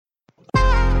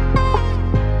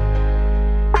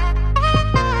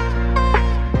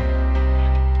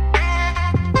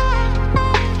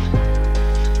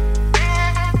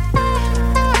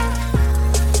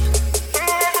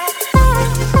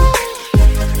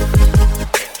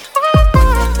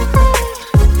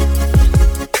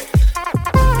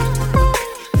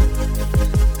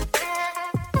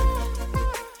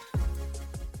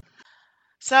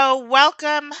So,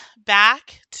 welcome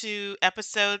back to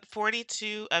episode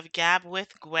 42 of Gab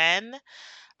with Gwen.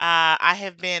 I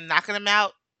have been knocking them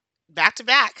out back to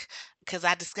back because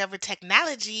I discovered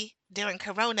technology during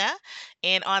Corona.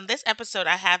 And on this episode,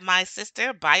 I have my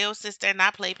sister, bio sister,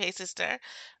 not play pay sister,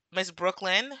 Miss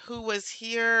Brooklyn, who was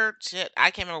here. I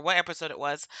can't remember what episode it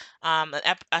was.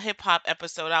 A hip hop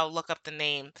episode. I'll look up the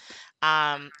name.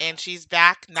 And she's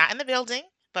back, not in the building,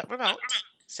 but remote.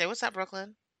 Say what's up,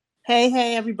 Brooklyn.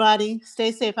 Hey, everybody.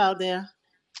 Stay safe out there.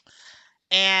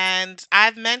 And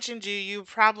I've mentioned you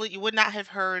would not have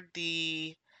heard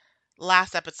the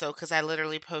last episode because I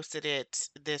literally posted it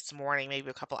this morning,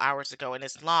 maybe a couple hours ago, and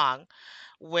it's long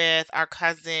with our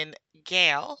cousin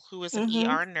Gail, who is an Mm-hmm.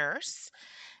 ER nurse.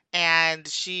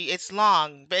 And it's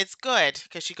long, but it's good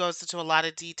because she goes into a lot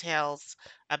of details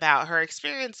about her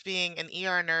experience being an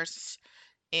ER nurse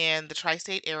in the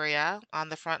tri-state area on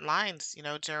the front lines,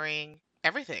 during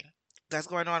everything that's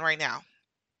going on right now.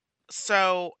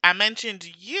 So I mentioned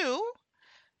you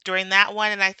during that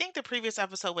one, and I think the previous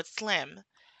episode with Slim,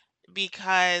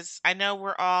 because I know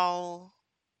we're all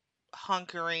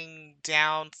hunkering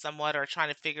down somewhat or trying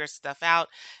to figure stuff out,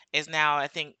 is now I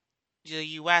think the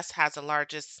US has the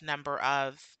largest number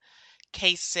of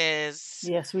cases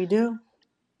Yes, we do.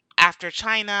 after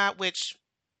China, which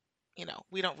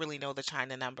we don't really know the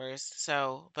China numbers.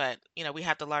 So, but we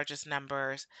have the largest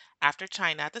numbers after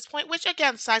China at this point, which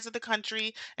again, size of the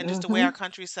country and just the way our Mm-hmm.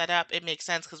 country's set up, it makes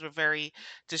sense because we're very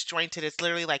disjointed. It's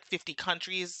literally like 50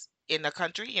 countries in a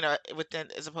country, within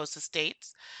as opposed to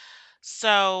states.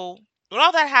 So, with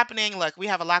all that happening, look, we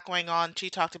have a lot going on. She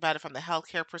talked about it from the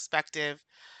healthcare perspective.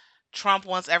 Trump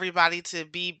wants everybody to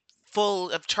be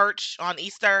full of church on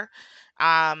Easter.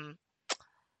 Um,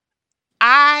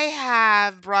 I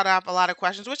have brought up a lot of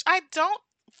questions, which I don't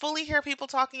fully hear people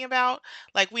talking about.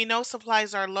 Like, we know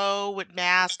supplies are low with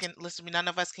masks, and listen, none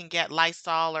of us can get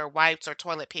Lysol or wipes or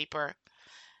toilet paper.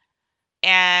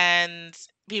 And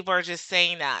people are just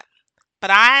saying that.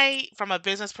 But I, from a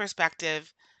business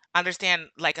perspective, understand,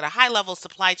 like, at a high level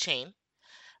supply chain.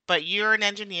 But you're an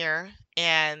engineer,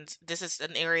 and this is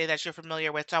an area that you're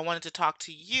familiar with. So I wanted to talk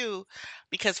to you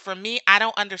because for me, I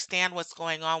don't understand what's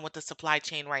going on with the supply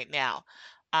chain right now.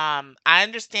 I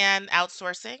understand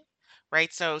outsourcing,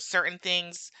 right? So certain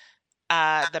things,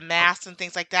 the masks and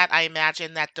things like that, I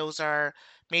imagine that those are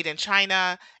made in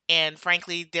China, and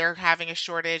frankly, they're having a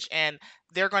shortage, and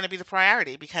they're going to be the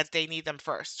priority because they need them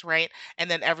first, right? And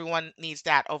then everyone needs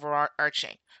that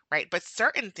overarching, right? But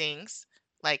certain things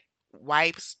like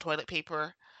wipes, toilet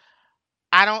paper,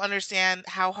 I don't understand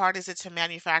how hard is it to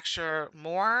manufacture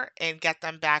more and get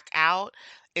them back out.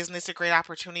 Isn't this a great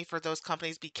opportunity for those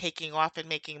companies be caking off and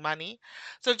making money?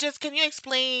 So just can you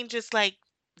explain, just like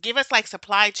give us like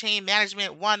supply chain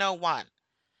management 101.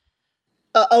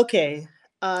 Okay.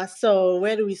 So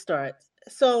where do we start?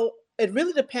 So it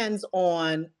really depends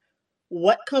on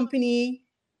what company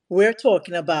we're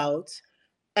talking about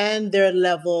and their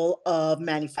level of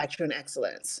manufacturing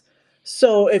excellence.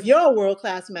 So if you're a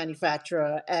world-class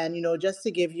manufacturer, and just to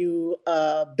give you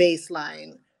a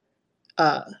baseline,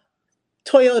 uh,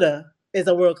 Toyota is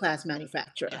a world class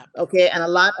manufacturer, Yep. okay? And a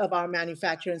lot of our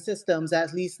manufacturing systems,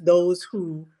 at least those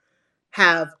who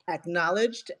have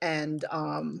acknowledged and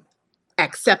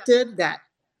accepted that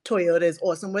Toyota is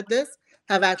awesome with this,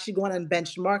 have actually gone and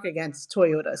benchmark against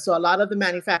Toyota. So a lot of the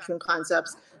manufacturing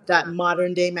concepts that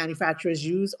modern day manufacturers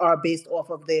use are based off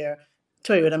of their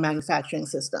Toyota manufacturing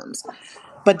systems.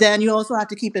 But then you also have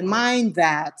to keep in mind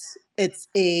that it's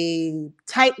a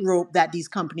tightrope that these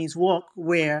companies walk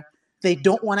where they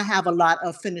don't want to have a lot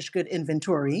of finished good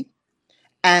inventory,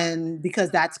 and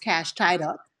because that's cash tied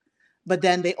up. But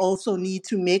then they also need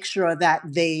to make sure that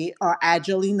they are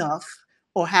agile enough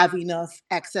or have enough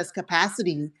excess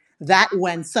capacity that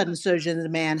when sudden surge in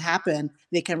demand happen,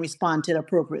 they can respond to it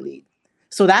appropriately.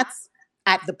 So that's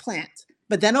at the plant.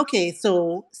 But then, okay,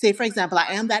 so say for example, I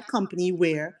am that company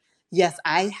where, yes,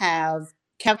 I have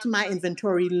kept my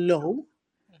inventory low.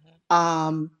 Hmm.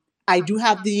 Um, I do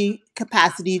have the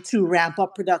capacity to ramp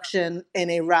up production in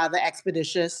a rather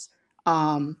expeditious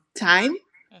time.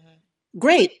 Hmm.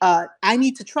 Great. I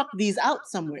need to truck these out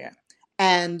somewhere.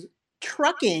 And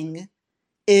trucking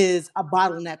is a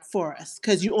bottleneck for us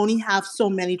because you only have so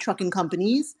many trucking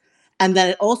companies. And then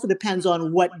it also depends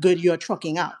on what good you're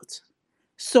trucking out.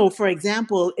 So, for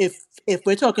example, if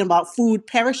we're talking about food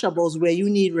perishables where you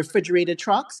need refrigerated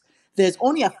trucks, there's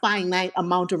only a finite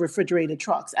amount of refrigerated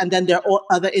trucks, and then there are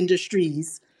other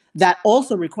industries that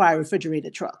also require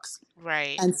refrigerated trucks.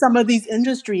 Right. And some of these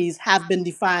industries have been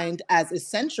defined as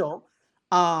essential.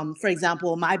 For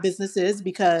example, my business is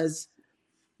because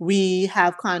we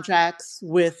have contracts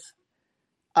with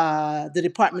the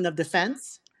Department of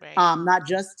Defense, Right. not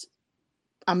just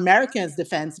Americans'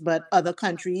 defense, but other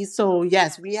countries. So,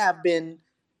 yes, we have been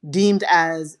deemed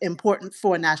as important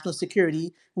for national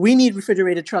security. We need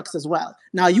refrigerated trucks as well.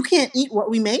 Now, you can't eat what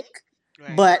we make,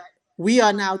 Right. but we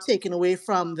are now taken away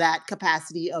from that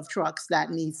capacity of trucks that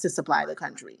needs to supply the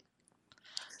country.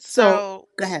 So, So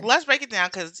go ahead. let's break it down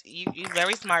because you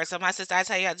very smart. So my sister, I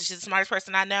tell you, she's the smartest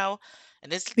person I know,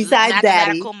 and this Besides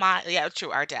mathematical daddy. mind. Yeah,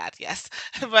 true, our dad, yes.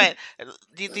 But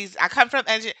these, I come from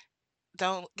engine.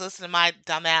 Don't listen to my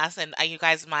dumbass and you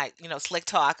guys, my slick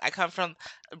talk. I come from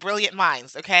brilliant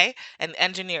minds, okay, and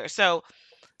engineers. So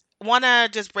want to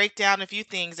just break down a few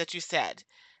things that you said.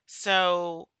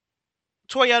 So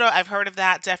Toyota, I've heard of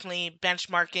that. Definitely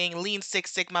benchmarking, Lean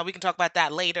Six Sigma. We can talk about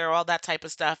that later. All that type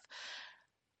of stuff.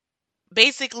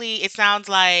 Basically, it sounds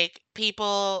like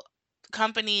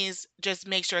companies just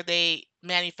make sure they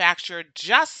manufacture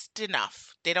just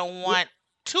enough. They don't Yeah, want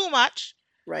too much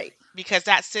right, because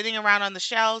that sitting around on the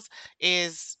shelves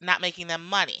is not making them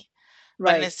money.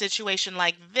 But in a right. situation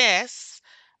like this,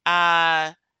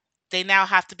 uh, they now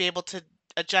have to be able to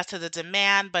adjust to the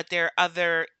demand, but there are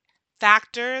other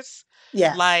factors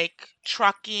Yes, like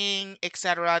trucking,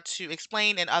 etc., to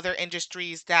explain in other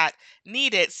industries that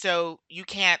need it. So you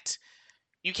can't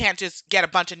just get a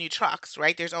bunch of new trucks,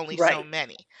 right? There's only so right,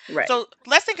 many. right. So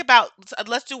let's think about,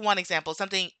 let's do one example,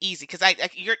 something easy, because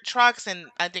your trucks and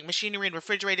I think machinery and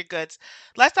refrigerated goods.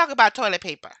 Let's talk about toilet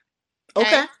paper.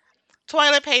 Okay. Okay,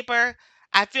 toilet paper.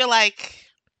 I feel like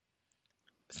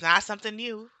it's not something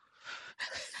new.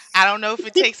 I don't know if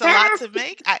it takes a lot to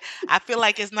make. I feel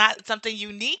like it's not something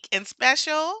unique and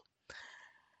special.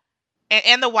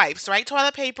 And the wipes, right?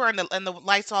 Toilet paper and the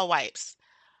Lysol wipes.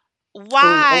 Oh, okay.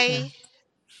 Why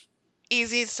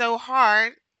is it so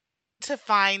hard to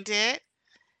find it?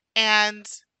 And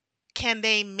can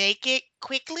they make it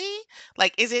quickly?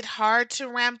 Like, is it hard to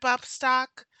ramp up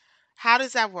stock? How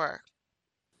does that work?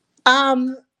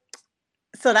 Um,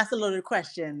 so that's a loaded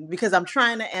question because I'm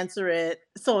trying to answer it.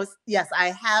 So yes, I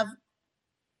have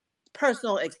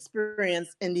personal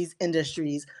experience in these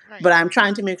industries, Right. but I'm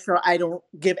trying to make sure I don't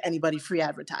give anybody free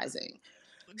advertising.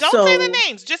 Don't say the So,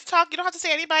 names. Just talk. You don't have to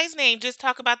say anybody's name. Just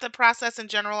talk about the process in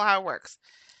general, how it works.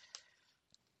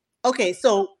 okay,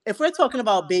 so if we're talking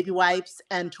about baby wipes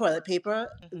and toilet paper,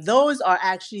 Hmm. those are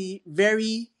actually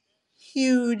very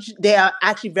huge. They are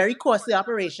actually very costly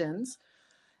operations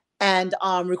and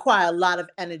require a lot of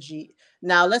energy.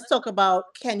 Now, let's talk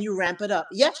about, can you ramp it up?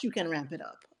 Yes, you can ramp it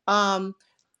up.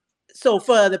 So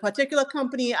for the particular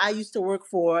company I used to work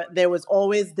for, there was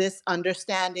always this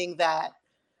understanding that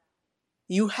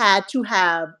you had to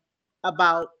have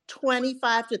about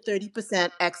 25 to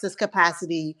 30% excess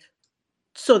capacity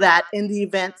so that in the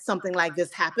event something like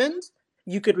this happened,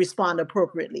 you could respond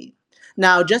appropriately.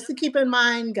 Now, just to keep in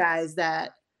mind, guys,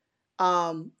 that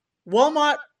um,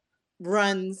 Walmart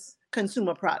runs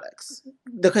consumer products,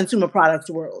 the consumer products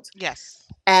world. Yes.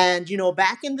 And,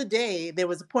 back in the day, there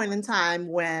was a point in time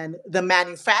when the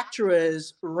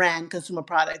manufacturers ran consumer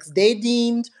products. They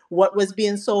deemed what was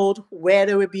being sold, where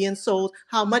they were being sold,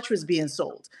 how much was being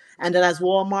sold. And then as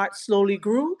Walmart slowly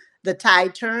grew, the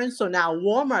tide turned. So now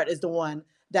Walmart is the one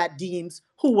that deems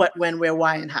who, what, when, where,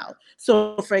 why, and how.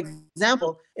 So, for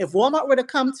example, if Walmart were to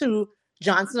come to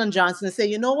Johnson and Johnson and say,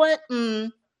 you know what,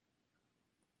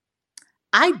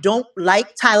 I don't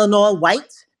like Tylenol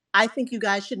White. I think you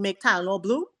guys should make Tylenol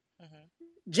Blue. Hmm.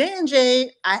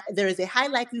 J&J, there is a high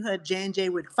likelihood J&J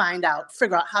would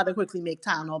figure out how to quickly make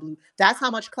Tylenol Blue. That's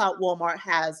how much clout Walmart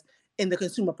has in the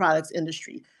consumer products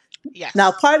industry.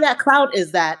 Now, Yes. part of that clout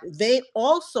is that they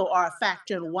also are a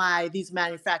factor in why these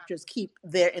manufacturers keep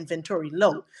their inventory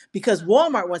low, because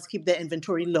Walmart wants to keep their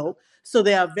inventory low. So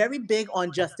they are very big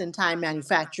on just-in-time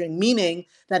manufacturing, meaning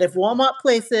that if Walmart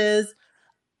places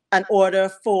an order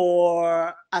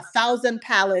for 1,000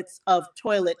 pallets of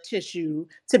toilet tissue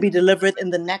to be delivered in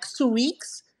the next 2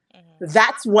 weeks, Hmm.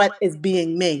 that's what is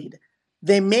being made.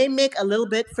 They may make a little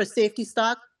bit for safety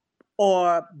stock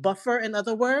or buffer, in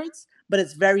other words, but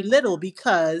it's very little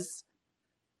because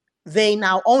they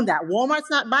now own that. Walmart's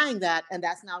not buying that, and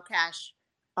that's now cash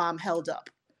held up.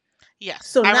 Yes.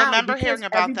 So I now, remember hearing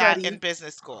about that in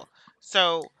business school.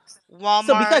 So because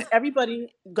Walmart,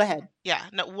 everybody, go ahead. yeah,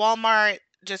 no, Walmart,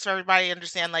 just for everybody to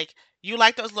understand, like you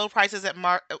like those low prices at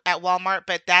Walmart,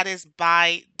 but that is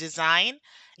by design.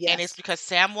 And it's Yes, because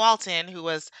Sam Walton, who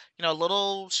was, a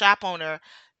little shop owner,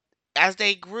 as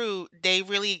they grew, they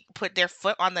really put their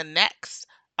foot on the necks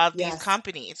of these yes,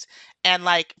 companies and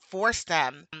like forced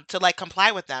them to like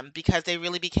comply with them because they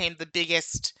really became the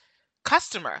biggest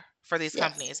customer for these yes.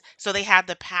 companies. So they had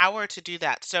the power to do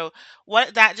that. So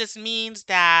what that just means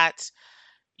that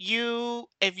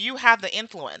if you have the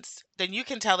influence, then you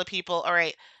can tell the people, all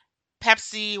right,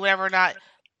 Pepsi, whatever or not,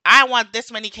 I want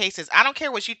this many cases. I don't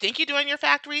care what you think you do in your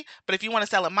factory, but if you want to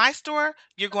sell in my store,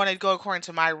 you're going to go according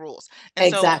to my rules.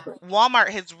 And so Exactly. Walmart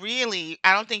has really,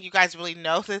 I don't think you guys really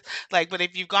know this, like, but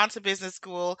if you've gone to business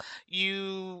school,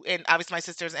 and obviously my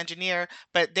sister's an engineer,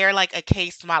 but they're like a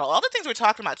case model. All the things we're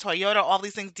talking about, Toyota, all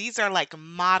these things, these are like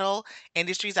model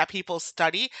industries that people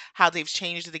study how they've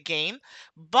changed the game.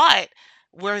 But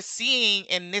we're seeing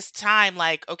in this time,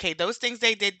 like, okay, those things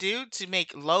they did do to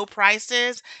make low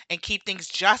prices and keep things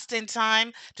just in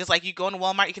time, just like you go into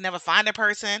Walmart, you can never find a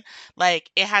person. Like,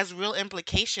 it has real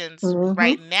implications Hmm.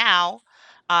 right now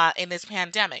in this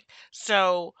pandemic.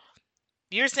 So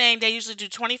you're saying they usually do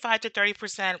 25 to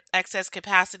 30% excess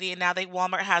capacity, and now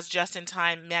Walmart has just in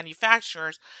time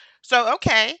manufacturers. So,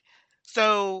 okay.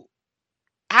 So,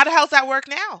 how the hell's that work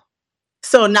now?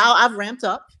 So now I've ramped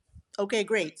up. Okay,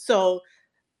 great. So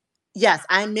yes,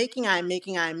 I'm making.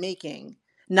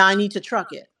 Now I need to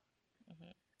truck it.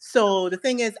 Mhm, So the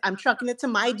thing is, I'm trucking it to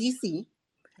my DC,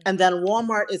 and mhm. then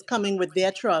Walmart is coming with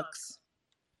their trucks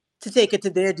to take it to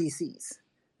their DCs.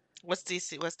 What's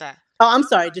DC? What's that? Oh, I'm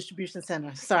sorry, distribution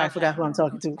center. Sorry, I Okay. forgot who I'm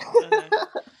talking to. Okay.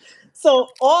 So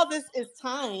all this is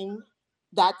time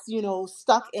that's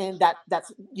stuck in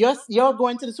that's you're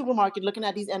going to the supermarket looking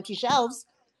at these empty shelves.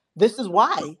 This is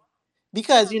why.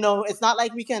 Because it's not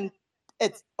like we can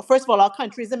it's first of all, our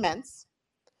country is immense.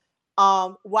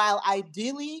 While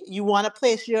ideally you want to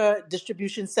place your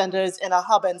distribution centers in a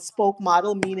hub and spoke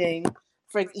model, meaning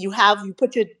you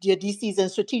put your DCs in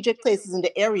strategic places in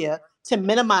the area to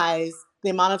minimize the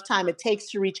amount of time it takes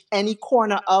to reach any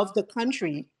corner of the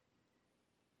country.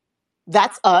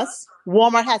 That's us.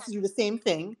 Walmart has to do the same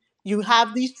thing. You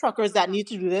have these truckers that need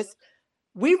to do this.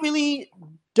 We really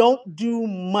don't do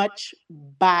much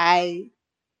by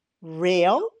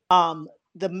rail.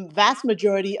 The vast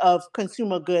majority of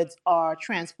consumer goods are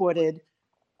transported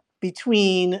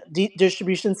between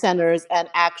distribution centers and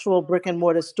actual brick and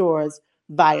mortar stores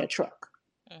via truck.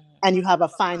 Mhm. And you have a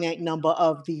finite number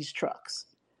of these trucks.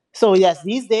 So, yes,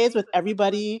 these days with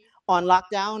everybody on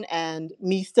lockdown and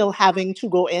me still having to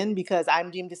go in because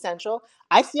I'm deemed essential,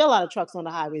 I see a lot of trucks on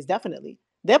the highways, definitely.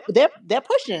 They're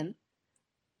pushing,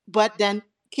 but then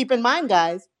keep in mind,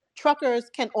 guys, truckers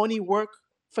can only work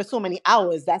for so many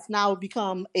hours. That's now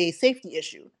become a safety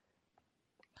issue.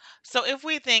 So if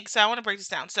we think, so I want to break this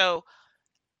down. So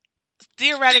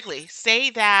theoretically, say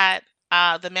that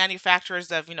the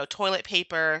manufacturers of, toilet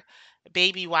paper,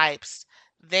 baby wipes,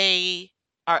 they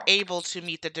are able to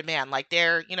meet the demand. Like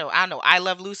they're, I don't know, I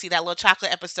Love Lucy, that little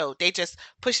chocolate episode. They just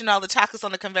pushing all the chocolates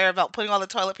on the conveyor belt, putting all the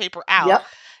toilet paper out. Yep.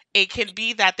 It can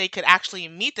be that they could actually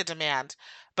meet the demand,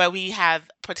 but we have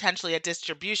potentially a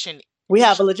distribution We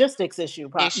have a logistics issue.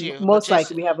 issue, Most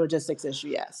likely, we have a logistics issue.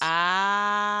 Yes.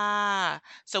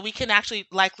 So we can actually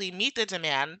likely meet the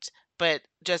demand, but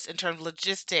just in terms of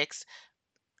logistics,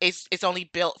 it's only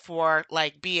built for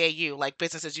like BAU, like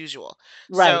business as usual.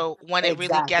 Right. So when it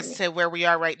really gets Exactly. to where we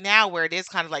are right now, where it is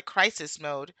kind of like crisis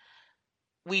mode,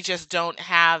 we just don't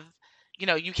have,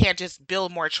 you can't just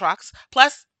build more trucks.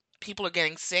 Plus, people are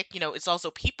getting sick. It's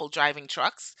also people driving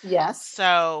trucks. Yes.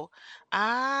 So,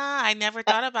 I never A-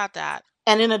 thought about that.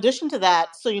 And in addition to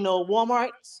that, so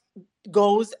Walmart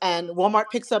goes and Walmart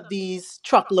picks up these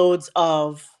truckloads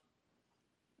of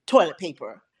toilet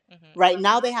paper. Hmm. Right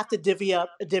now, they have to divvy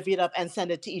it up, and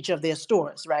send it to each of their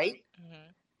stores. Right.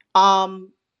 Hmm.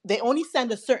 um, they only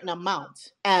send a certain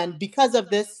amount. And because of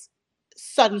this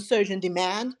sudden surge in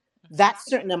demand, Hmm. that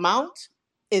certain amount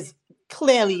is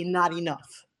clearly not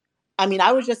enough. I mean,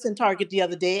 I was just in Target the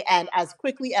other day, and as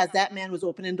quickly as that man was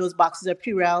opening those boxes of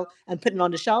Purell and putting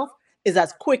on the shelf, is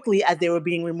as quickly as they were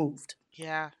being removed.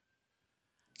 Yeah.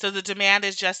 So the demand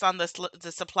is just on the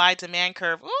supply demand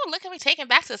curve. Ooh, look at me taking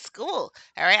back to school.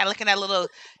 All right, I'm looking at little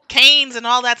canes and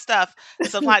all that stuff.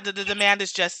 The demand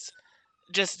is just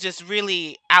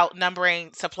really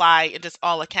outnumbering supply in just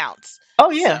all accounts. Oh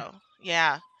yeah. So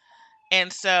yeah,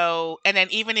 and then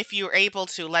even if you're able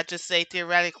to, let's just say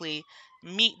theoretically,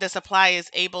 meet the supply is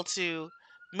able to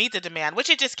meet the demand,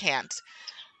 which it just can't.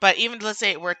 But even let's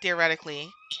say it were theoretically,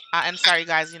 and sorry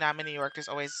guys, I'm in New York. There's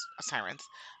always sirens.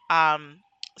 Um,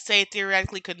 say it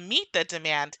theoretically could meet the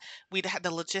demand, we'd have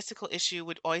the logistical issue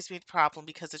would always be a problem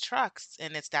because of trucks,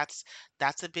 and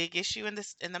that's a big issue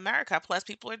in America. Plus,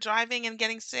 people are driving and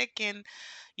getting sick, and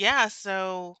yeah,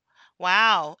 so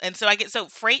wow. And so I get so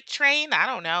freight train. I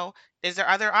don't know. Is there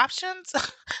other options?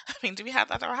 I mean, do we have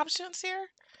other options here?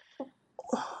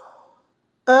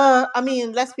 I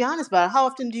mean, let's be honest about it. How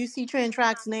often do you see train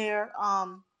tracks near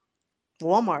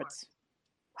Walmarts?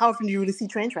 How often do you really see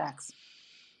train tracks?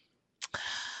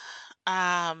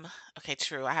 Um, okay,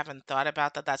 true. I haven't thought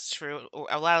about that. That's true.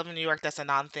 A lot of New York, that's a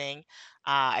non-thing.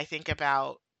 I think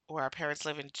about where our parents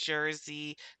live in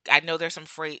Jersey. I know there's some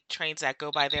freight trains that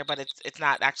go by there, but it's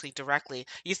not actually directly.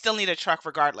 You still need a truck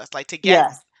regardless. Like to get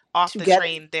Yes. off To the get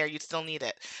train there, you'd still need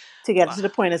it. to get Well, to the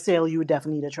point of sale, you would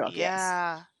definitely need a truck. Yes.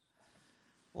 yeah.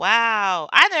 Wow.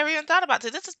 I never even thought about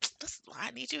it. This is why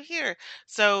I need you here.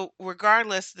 So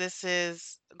regardless, this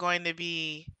is going to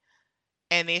be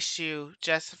an issue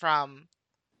just from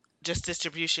just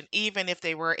distribution, even if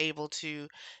they were able to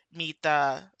meet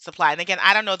the supply. And again,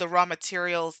 I don't know the raw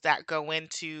materials that go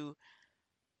into.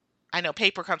 I know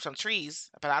paper comes from trees,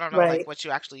 but I don't know like Right. what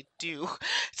you actually do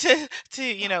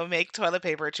to make toilet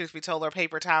paper, truth be told, or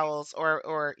paper towels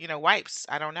or wipes.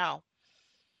 I don't know.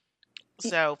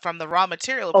 So from the raw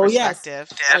material Oh yes.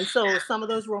 perspective, And so some of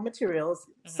those raw materials,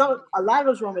 hmm a lot of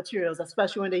those raw materials,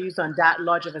 especially when they're used on that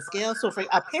large of a scale. So for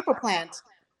a paper plant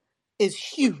is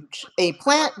huge. A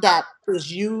plant that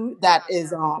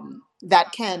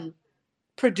can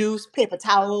produce paper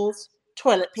towels,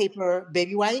 toilet paper,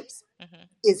 baby wipes hmm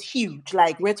is huge.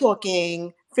 Like we're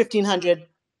talking 1,500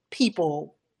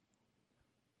 people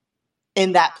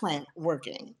in that plant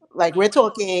working. Like we're hmm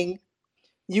talking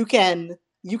you can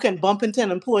you can bump into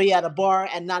an employee at a bar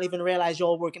and not even realize you're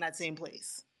all working at the same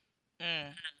place.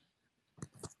 mm.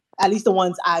 At least the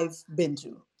ones I've been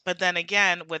to. But then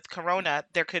again, with Corona,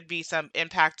 there could be some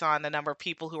impact on the number of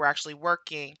people who are actually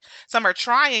working. Some are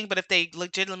trying, but if they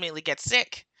legitimately get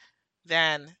sick,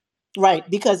 then Right,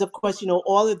 because of course,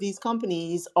 all of these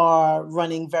companies are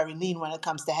running very lean when it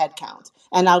comes to headcount.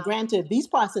 And now, granted, these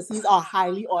processes are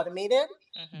highly automated,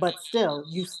 hmm but still,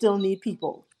 you still need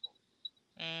people.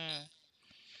 mm.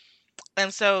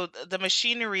 And so the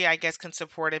machinery, I guess, can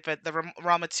support it, but the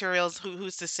raw materials,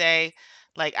 who's to say?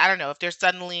 Like, I don't know if there's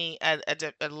suddenly a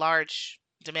large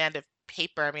demand of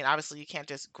paper. I mean, obviously, you can't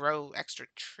just grow extra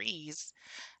trees.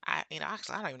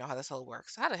 Actually, I don't even know how this whole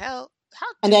works. How the hell? How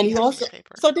And do then you you produce also,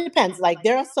 paper? so it depends. Like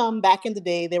there are some back in the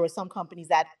day, there were some companies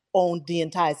that owned the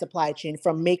entire supply chain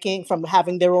from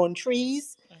having their own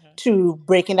trees hmm to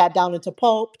breaking that down into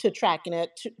pulp to tracking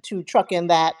it to trucking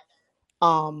that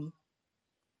um,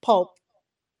 pulp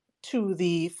to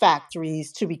the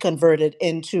factories to be converted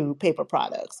into paper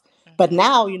products. But hmm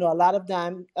now, a lot of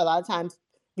times,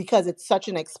 because it's such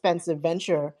an expensive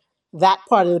venture, that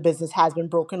part of the business has been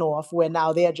broken off where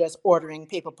now they're just ordering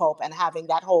paper pulp and having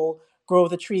that whole grow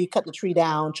the tree, cut the tree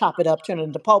down, chop it up, turn it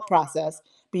into pulp process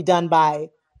be done by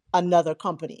another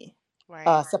company,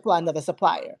 Right. supply another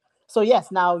supplier. So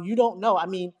yes, now you don't know. I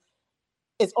mean,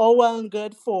 it's all well and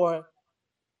good for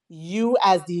you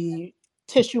as the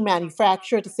tissue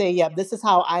manufacturer to say, yeah, this is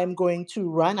how I'm going to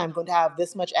run. I'm going to have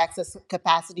this much access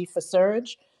capacity for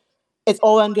surge. It's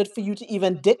all and good for you to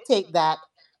even dictate that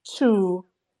to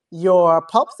your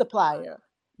pulp supplier,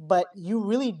 but you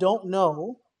really don't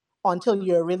know until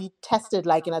you're really tested,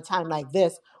 like in a time like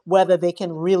this, whether they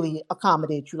can really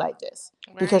accommodate you like this.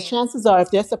 Because Right. chances are,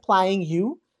 if they're supplying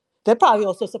you, they're probably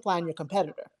also supplying your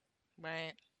competitor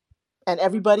Right. and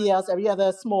everybody else, every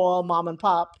other small mom and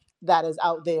pop that is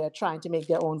out there trying to make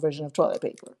their own version of toilet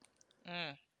paper.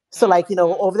 Mm, So, mm, like,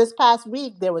 mm. over this past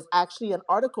week, there was actually an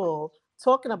article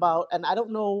talking about, and I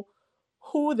don't know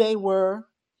who they were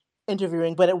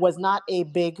interviewing, but it was not a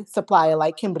big supplier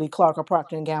like Kimberly Clark or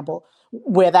Procter and Gamble,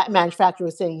 where that manufacturer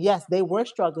was saying, yes, they were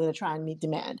struggling to try and meet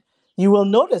demand. You will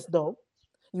notice, though,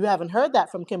 you haven't heard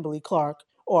that from Kimberly Clark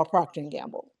or Procter and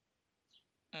Gamble.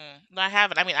 No, I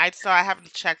haven't. I mean, I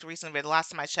haven't checked recently, but the last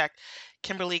time I checked,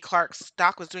 Kimberly Clark's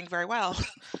stock was doing very well.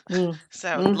 Mm.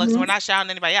 So, look, so Hmm. we're not shouting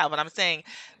anybody out, but I'm saying,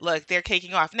 look, they're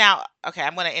caking off. Now, okay,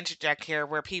 I'm going to interject here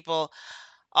where people,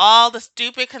 all the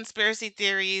stupid conspiracy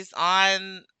theories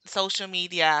on social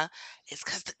media is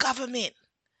because the government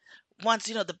wants,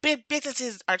 the big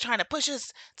businesses are trying to push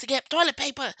us to get toilet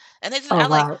paper. And Oh,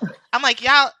 wow. I'm like,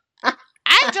 y'all,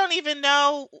 I don't even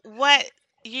know what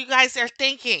you guys are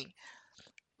thinking.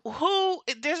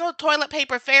 There's no toilet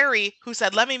paper fairy who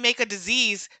said, let me make a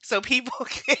disease so people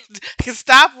can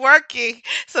stop working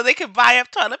so they can buy up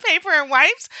toilet paper and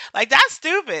wipes. Like, that's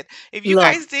stupid. If you Look,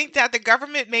 guys think that the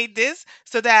government made this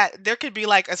so that there could be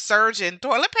like a surge in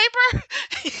toilet paper,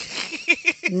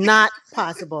 not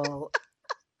possible.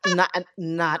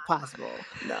 Not possible.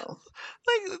 No.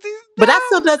 But that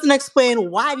still no. doesn't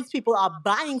explain why these people are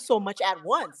buying so much at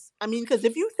once. I mean, because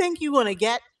if you think you're gonna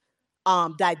get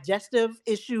digestive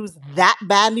issues that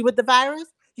badly with the virus,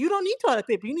 you don't need toilet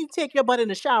paper. You need to take your butt in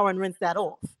the shower and rinse that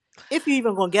off. If you're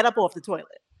even gonna get up off the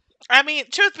toilet. I mean,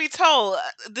 truth be told,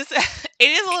 this it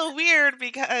is a little weird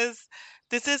because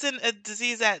this isn't a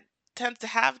disease that tends to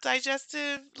have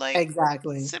digestive like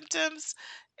Exactly. symptoms.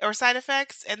 or side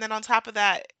effects. And then on top of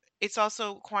that, it's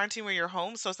also quarantine where you're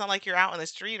home, so it's not like you're out on the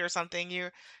street or something.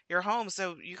 You're home,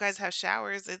 so you guys have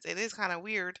showers. It is kind of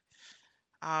weird.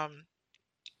 Um,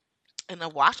 and a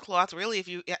washcloth, really,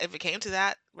 if it came to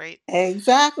that, right?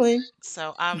 Exactly.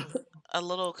 So I'm a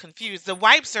little confused. The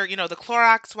wipes are, the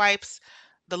Clorox wipes,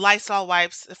 the Lysol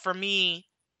wipes. For me,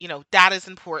 that is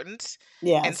important. And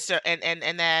Yes. so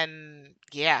and then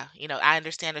yeah, I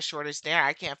understand the shortage there.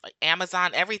 I can't find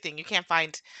Amazon, everything. You can't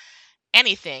find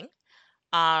anything.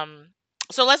 Um,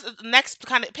 so let's next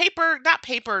kind of paper, not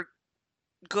paper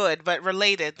good, but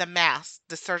related, the masks,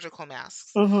 the surgical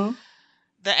masks. Mm-hmm.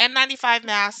 The N95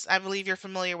 masks, I believe you're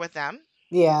familiar with them.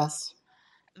 Yes.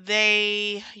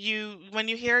 When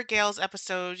you hear Gail's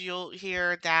episode, you'll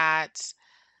hear that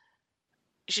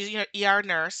she's ER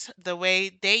nurse. The way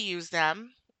they use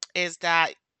them is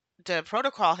that the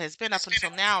protocol has been up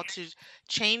until now to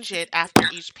change it after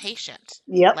each patient,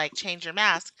 Yep. like change your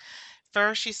mask.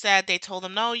 First, she said they told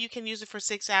them, no, you can use it for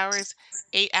 6 hours,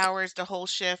 8 hours, the whole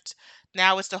shift.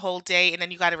 Now it's the whole day, and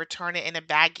then you got to return it in a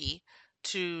baggie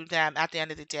to them at the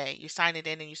end of the day. You sign it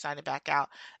in and you sign it back out.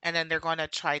 And then they're going to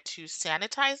try to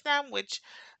sanitize them, which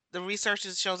the research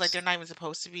shows like they're not even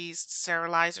supposed to be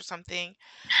sterilized or something.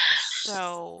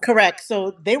 So, Correct.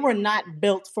 So they were not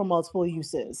built for multiple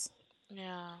uses.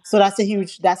 yeah. So that's a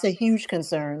huge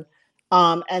concern.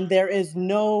 And there is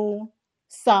no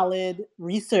solid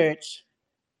research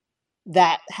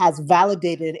that has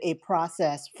validated a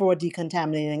process for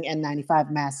decontaminating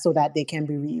N95 masks so that they can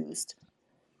be reused.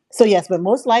 So yes, but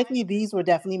most likely these were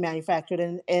definitely manufactured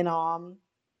in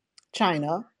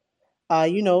China.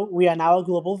 We are now a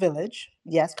global village.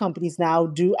 Yes, companies now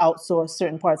do outsource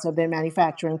certain parts of their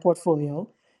manufacturing portfolio,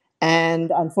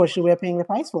 and unfortunately, we're paying the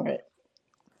price for it.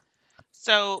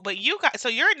 So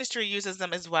your industry uses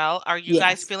them as well. Are you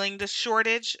guys Yes. feeling the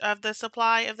shortage of the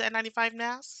supply of the N95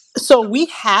 masks? So we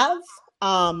have,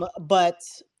 but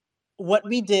what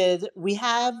we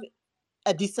have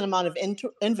a decent amount of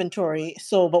inventory.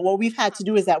 So, but what we've had to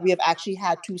do is that we have actually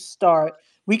had to start.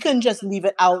 We couldn't just leave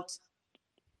it out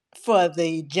for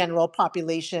the general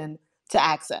population to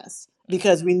access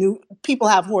because Hmm. we knew people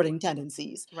have hoarding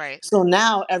tendencies. Right. So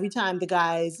now every time the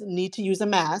guys need to use a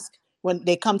mask when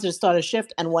they come to the start of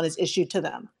shift and one is issued to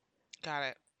them. Got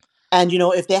it. And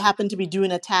if they happen to be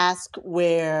doing a task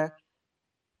where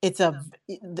it's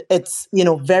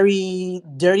very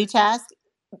dirty task,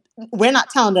 we're not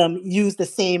telling them use the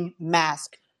same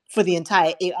mask for the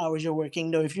entire 8 hours you're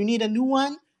working. No, if you need a new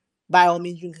one, by all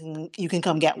means you can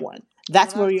come get one. Well,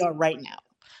 That's where we that's are right now.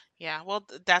 yeah. Well,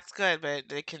 that's good,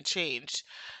 but it can change.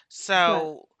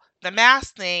 Correct. So the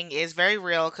mask thing is very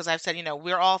real because I've said,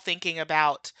 we're all thinking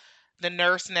about the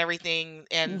nurse and everything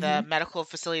and the Hmm. medical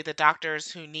facility, the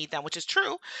doctors who need them, which is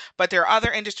true. But there are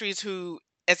other industries who,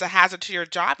 it's a hazard to your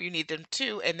job, you need them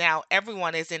too. And now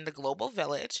everyone is in the global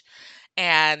village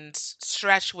and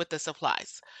stretched with the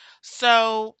supplies.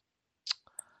 So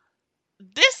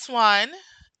this one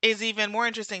is even more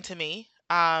interesting to me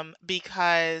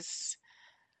because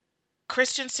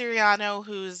Christian Siriano,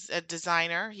 who's a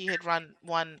designer, he had run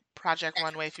one Project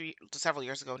Runway several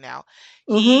years ago now.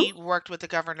 Hmm. He worked with the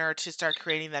governor to start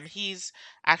creating them. He's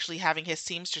actually having his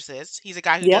seamstresses. He's a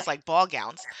guy who does Yep. like ball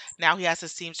gowns. Now he has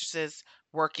his seamstresses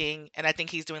working, and I think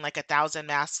he's doing like 1,000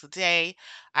 masks a day.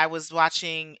 I was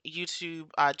watching YouTube,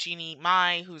 Jeannie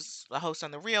Mai, who's a host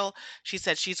on The Real. She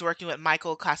said she's working with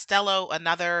Michael Costello,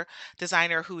 another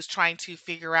designer who's trying to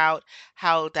figure out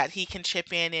how that he can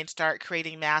chip in and start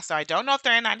creating masks. So I don't know if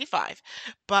they're N95,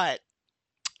 but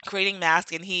creating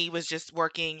masks, and he was just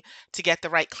working to get the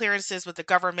right clearances with the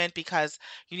government because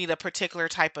you need a particular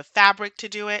type of fabric to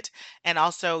do it, and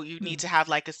also you need to have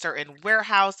like a certain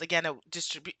warehouse, again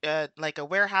a like a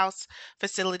warehouse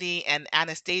facility. And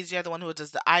Anastasia, the one who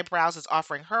does the eyebrows, is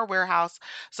offering her warehouse.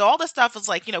 So all this stuff is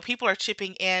like, people are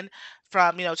chipping in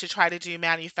from, to try to do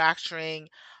manufacturing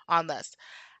on this.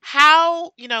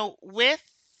 How, with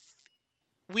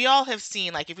we all have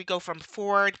seen, like, if we go from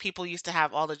Ford, people used to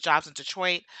have all the jobs in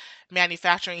Detroit.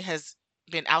 Manufacturing has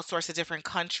been outsourced to different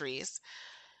countries.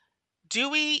 Do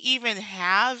we even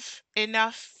have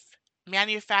enough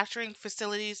manufacturing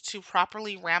facilities to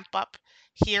properly ramp up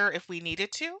here if we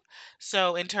needed to?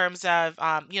 So in terms of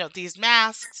these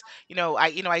masks,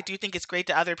 I do think it's great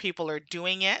that other people are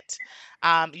doing it.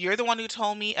 You're the one who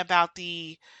told me about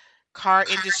the car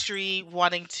industry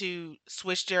wanting to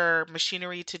switch their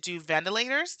machinery to do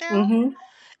ventilators now. Hmm.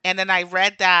 And then I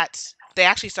read that they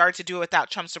actually started to do it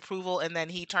without Trump's approval, and then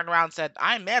he turned around and said,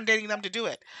 "I'm mandating them to do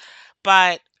it."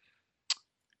 But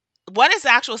what is the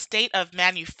actual state of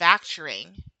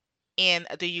manufacturing in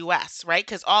the US, right?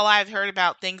 Because all I've heard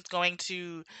about things going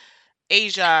to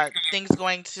Asia, things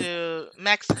going to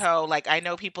Mexico. Like I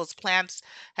know people's plants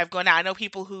have gone out. I know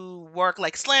people who work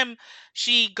like Slim,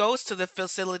 she goes to the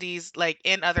facilities like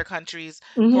in other countries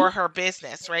Mhm. for her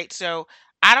business, right? So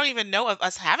I don't even know of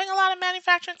us having a lot of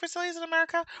manufacturing facilities in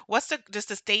America. What's the just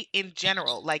the state in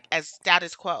general, like as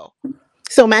status quo?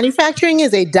 So manufacturing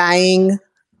is a dying,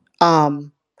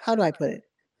 how do I put it?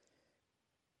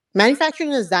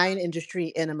 Manufacturing is a dying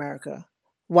industry in America.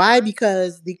 Why?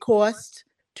 Because the cost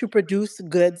to produce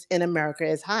goods in America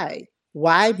is high.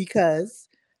 Why? Because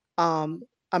um,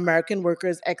 American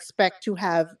workers expect to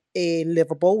have a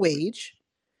livable wage.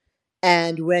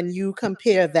 And when you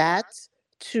compare that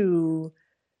to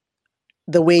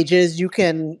the wages you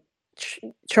can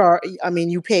charge, I mean,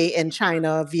 you pay in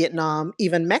China, Vietnam,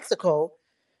 even Mexico,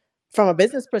 from a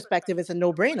business perspective, it's a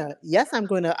no-brainer. Yes, I'm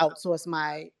going to outsource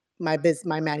my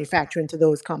manufacturing to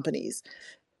those companies.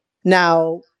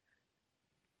 Now,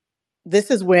 this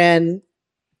is when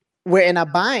we're in a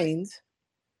bind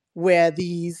where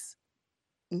these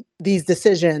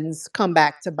decisions come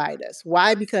back to bite us.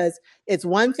 Why? Because it's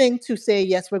one thing to say,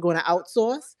 yes, we're going to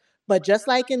outsource, but just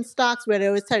like in stocks where they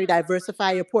always tell you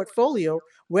diversify your portfolio,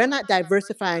 we're not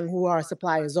diversifying who our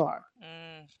suppliers are.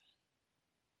 Mm,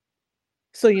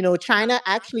 So, China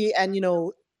actually, and,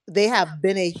 they have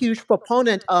been a huge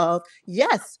proponent of,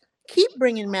 yes, keep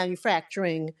bringing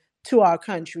manufacturing to our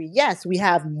country. Yes, we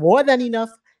have more than enough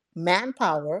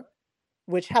manpower,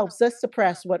 which helps us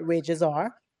suppress what wages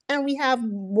are. And we have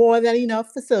more than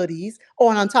enough facilities. Oh,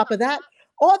 and on top of that,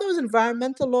 all those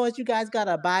environmental laws you guys got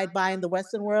to abide by in the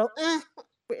Western world,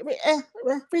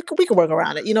 we can work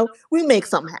around it. We make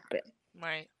something happen.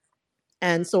 right.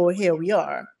 And so here we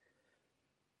are.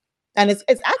 And it's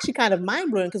actually kind of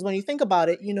mind blowing because when you think about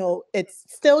it, it's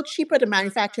still cheaper to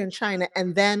manufacture in China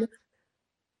and then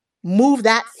move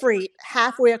that freight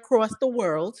halfway across the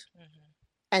world Hmm.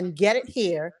 and get it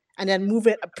here and then move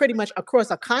it pretty much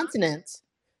across a continent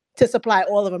to supply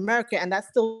all of America. And that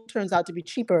still turns out to be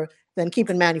cheaper than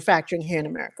keeping manufacturing here in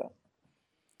America.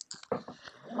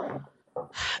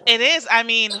 It is. I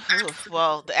mean, oof,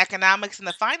 well, the economics and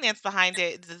the finance behind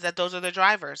it, that those are the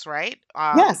drivers, right?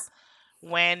 Yes.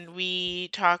 When we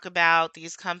talk about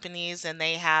these companies and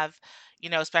they have,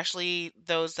 especially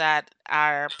those that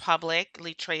are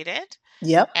publicly traded,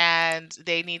 Yep. and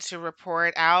they need to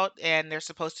report out and they're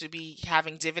supposed to be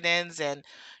having dividends, and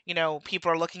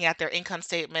people are looking at their income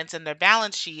statements and their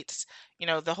balance sheets.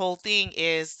 The whole thing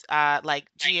is like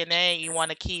G&A, you want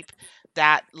to keep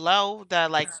that low, the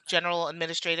like general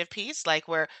administrative piece, like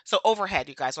where so overhead,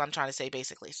 you guys, what I'm trying to say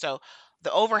basically. So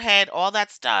the overhead, all that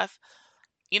stuff,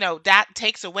 that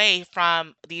takes away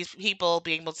from these people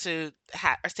being able to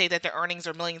say that their earnings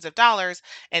are millions of dollars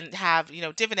and have,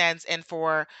 dividends. And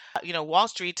for, Wall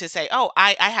Street to say, oh,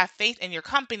 I have faith in your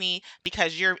company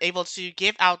because you're able to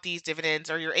give out these dividends,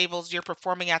 or you're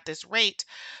performing at this rate.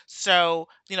 So,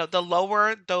 the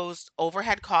lower those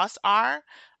overhead costs are,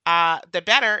 the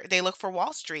better they look for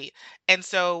Wall Street. And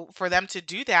so for them to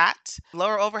do that,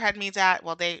 lower overhead means that,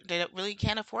 well, they don't really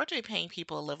can't afford to be paying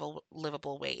people a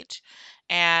livable wage.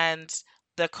 And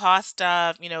the cost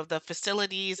of, the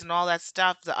facilities and all that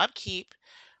stuff, the upkeep,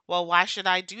 well, why should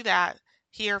I do that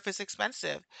here if it's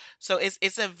expensive? So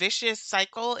it's a vicious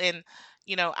cycle. And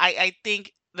I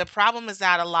think the problem is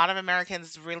that a lot of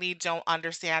Americans really don't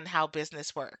understand how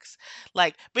business works.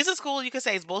 Like business school, you could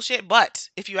say is bullshit, but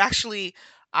if you actually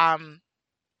um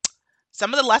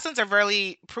some of the lessons are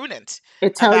very prudent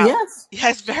about Yes. yeah,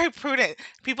 it's very prudent.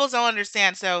 People don't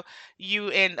understand. So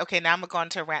okay, now I'm going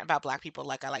to rant about black people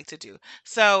like I like to do.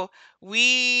 So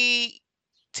we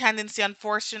tendency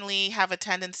unfortunately have a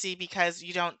tendency, because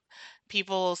you don't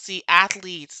people see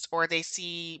athletes or they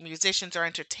see musicians or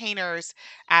entertainers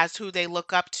as who they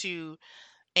look up to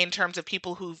in terms of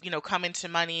people who've come into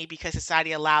money, because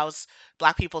society allows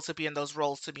black people to be in those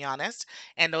roles, to be honest,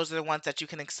 and those are the ones that you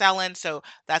can excel in. So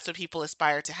that's what people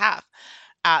aspire to have,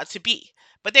 to be.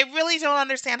 But they really don't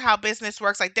understand how business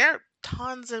works. Like there are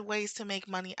tons of ways to make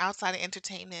money outside of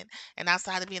entertainment and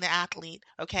outside of being an athlete.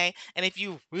 Okay. And if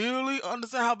you really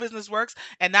understand how business works,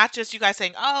 and not just you guys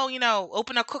saying, oh,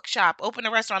 open a cook shop, open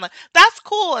a restaurant, like that's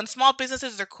cool. And small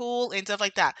businesses are cool and stuff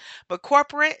like that. But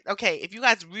corporate, okay, if you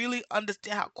guys really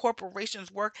understand how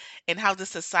corporations work and how the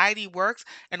society works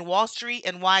and Wall Street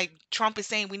and why Trump is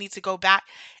saying we need to go back,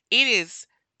 it is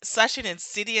such an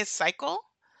insidious cycle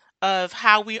of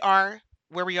how we are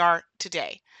where we are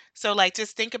today. So like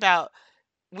just think about,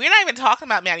 we're not even talking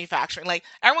about manufacturing. Like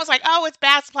everyone's like, "Oh, it's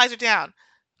bad, supplies are down."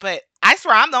 But I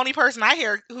swear I'm the only person I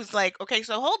hear who's like, "Okay,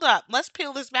 so hold up. Let's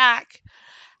peel this back.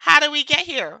 How do we get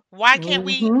here? Why can't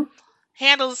we Hmm.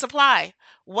 handle the supply?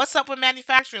 What's up with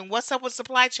manufacturing? What's up with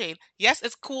supply chain? Yes,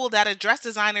 it's cool that a dress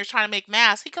designer is trying to make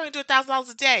masks. He can only do $1,000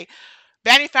 a day.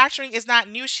 Manufacturing is not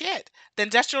new shit. The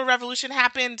Industrial Revolution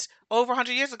happened over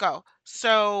 100 years ago.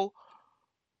 So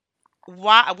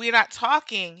why we're not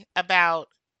talking about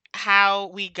how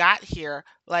we got here,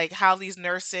 like how these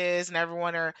nurses and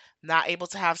everyone are not able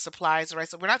to have supplies, right?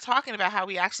 So we're not talking about how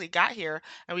we actually got here,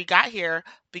 and we got here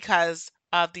because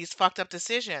of these fucked up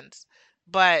decisions.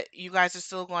 But you guys are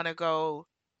still going to go,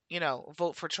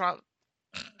 vote for Trump.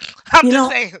 I'm You just know,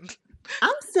 saying.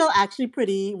 I'm still actually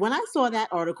pretty. When I saw that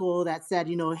article that said,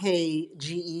 hey,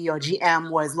 GE or GM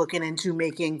was looking into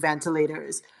making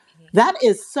ventilators, that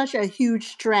is such a huge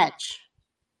stretch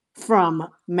from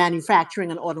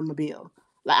manufacturing an automobile.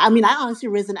 Like, I mean, I honestly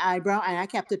raised an eyebrow and I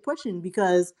kept it pushing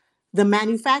because the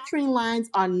manufacturing lines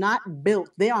are not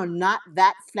built. They are not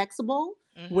that flexible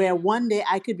where Hmm. one day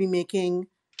I could be making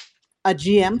a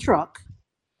GM truck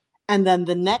and then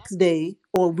the next day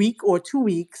or week or 2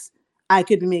 weeks, I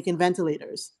could be making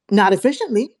ventilators. Not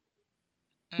efficiently,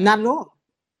 not at Mm, all.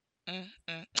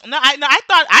 No, I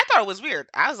thought it was weird.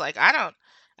 I was like,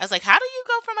 how do you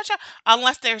go from a truck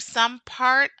unless there's some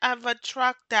part of a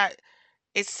truck that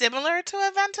is similar to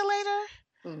a ventilator?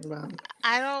 Well,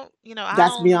 I don't, I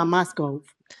that's don't. beyond my scope.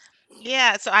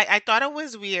 Yeah, so I thought it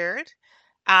was weird.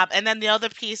 And then the other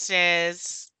piece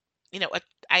is,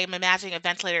 I am imagining a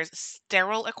ventilator is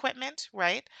sterile equipment,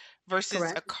 right?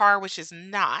 Versus a Correct. car, which is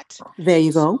not. There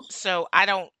you S- go. So I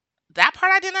don't, that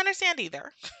part I didn't understand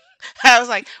either. I was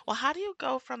like, well, how do you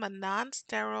go from a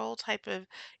non-sterile type of,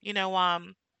 you know,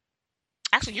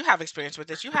 actually you have experience with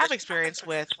this. You have experience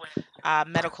with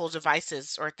medical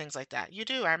devices or things like that. You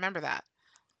do. I remember that.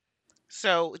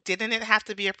 So didn't it have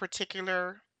to be a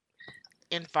particular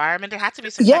environment? There had to be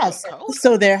some type of Yes. code.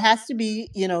 So there has to be,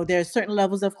 there's certain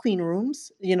levels of clean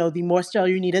rooms. The more sterile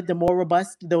you need it, the more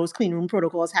robust those clean room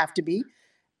protocols have to be.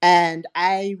 And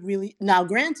I really, now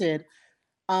granted,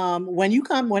 when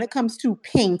it comes to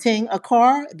painting a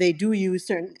car, they do use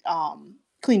certain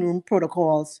clean room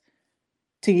protocols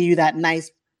to give you that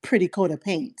nice, pretty coat of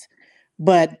paint.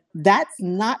 But that's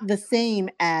not the same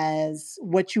as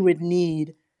what you would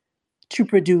need to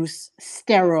produce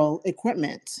sterile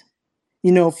equipment.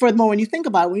 Furthermore, when you think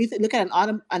about it, when you look at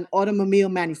an automobile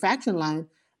manufacturing line,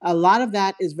 a lot of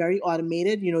that is very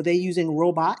automated. They're using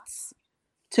robots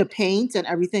to paint and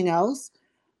everything else.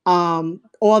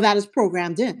 All that is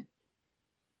programmed in.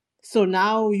 So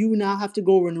now you now have to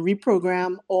go and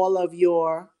reprogram all of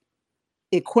your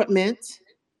equipment,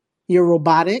 your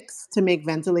robotics to make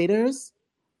ventilators.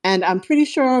 And I'm pretty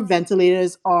sure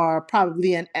ventilators are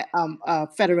probably a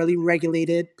federally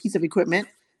regulated piece of equipment.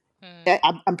 Hmm.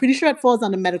 I'm pretty sure it falls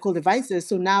under medical devices.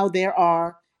 So now there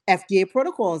are FDA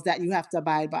protocols that you have to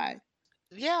abide by.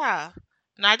 Yeah.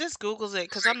 No, I just Googled it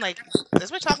because I'm like,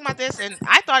 this we're talking about this, and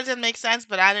I thought it didn't make sense,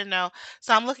 but I didn't know.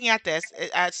 So I'm looking at this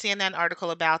CNN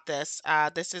article about this.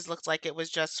 This is looks like it was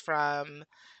just from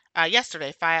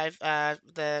yesterday,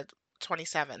 the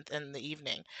 27th in the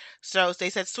evening. So they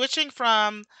said switching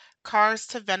from cars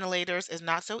to ventilators is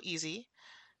not so easy.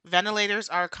 Ventilators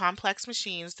are complex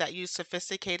machines that use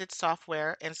sophisticated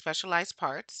software and specialized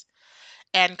parts,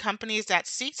 and companies that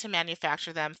seek to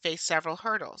manufacture them face several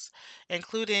hurdles,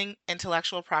 including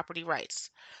intellectual property rights,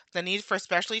 the need for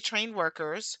specially trained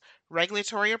workers,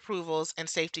 regulatory approvals, and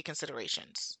safety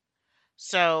considerations.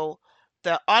 So,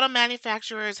 the auto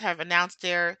manufacturers have announced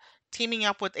they're teaming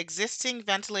up with existing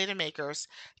ventilator makers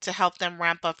to help them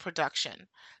ramp up production.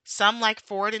 Some, like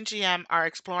Ford and GM, are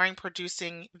exploring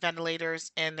producing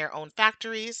ventilators in their own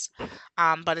factories,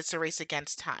 but it's a race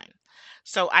against time.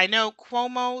 So I know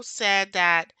Cuomo said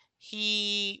that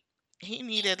he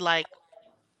needed like,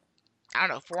 I don't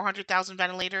know, 400,000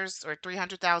 ventilators or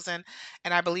 300,000,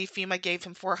 and I believe FEMA gave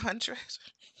him 400.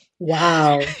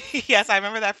 Wow. Yes, I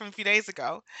remember that from a few days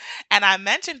ago. And I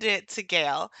mentioned it to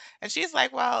Gail, and she's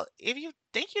like, well, if you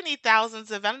think you need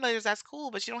thousands of ventilators, that's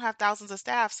cool, but you don't have thousands of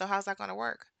staff, so how's that going to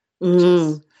work?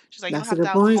 Mm, She's she's like, you don't that's a have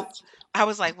good thousands. point. I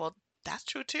was like, well, that's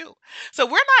true too. So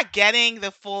we're not getting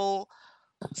the full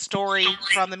story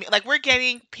from like we're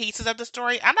getting pieces of the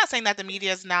story. I'm not saying that the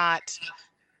media is not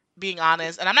being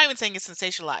honest, and I'm not even saying it's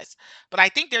sensationalized, but I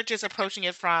think they're just approaching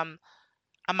it from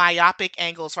a myopic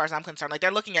angle as far as I'm concerned. Like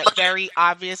they're looking at very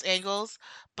obvious angles,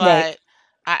 Right. but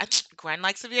Gwen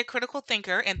likes to be a critical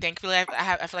thinker, and thankfully I feel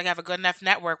like I have a good enough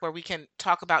network where we can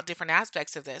talk about different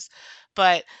aspects of this.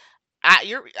 But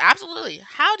you're absolutely.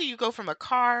 How do you go from a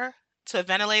car to a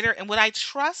ventilator? And would I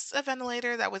trust a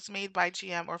ventilator that was made by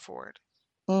GM or Ford?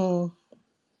 Mm,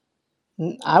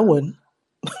 I wouldn't.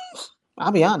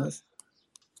 I'll be honest.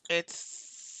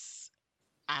 It's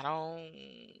I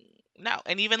don't No,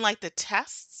 and even like the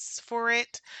tests for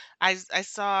it, I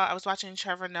was watching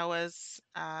Trevor Noah's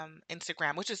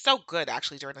Instagram, which is so good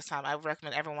actually during this time. I would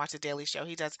recommend everyone watch the Daily Show.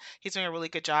 He's doing a really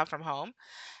good job from home,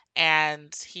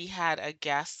 and he had a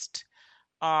guest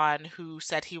on who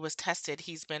said he was tested.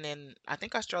 He's been in, I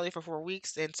think, Australia for 4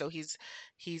 weeks, and so he's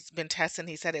been tested.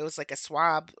 He said it was like a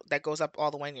swab that goes up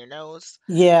all the way in your nose.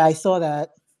 Yeah, I saw that.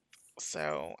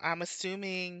 So I'm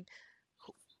assuming,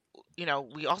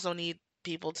 we also need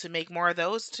people to make more of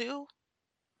those too,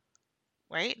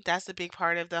 right? That's a big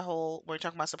part of the whole. We're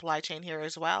talking about supply chain here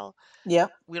as well.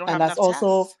 Yep. We don't And have that's enough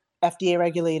also tests. FDA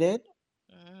regulated.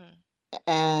 Mm,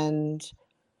 And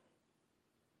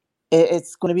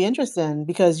it's going to be interesting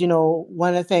because, one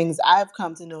of the things I've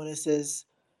come to notice is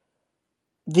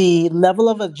the level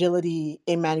of agility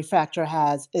a manufacturer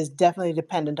has is definitely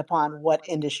dependent upon what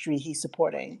industry he's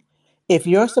supporting. If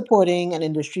you're supporting an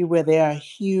industry where there are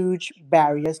huge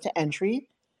barriers to entry,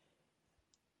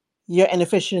 your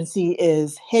inefficiency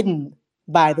is hidden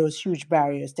by those huge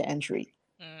barriers to entry.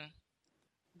 mm.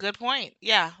 Good point.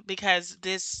 Yeah, because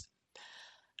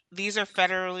these are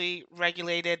federally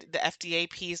regulated, the FDA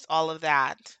piece, all of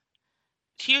that.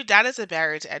 Huge, that is a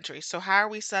barrier to entry. So how are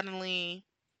we suddenly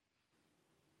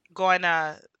going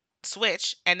to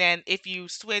switch? And then if you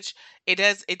switch, it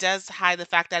does hide the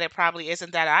fact that it probably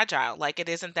isn't that agile. Like it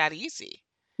isn't that easy.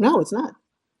 No, it's not.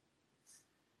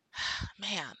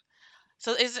 Man.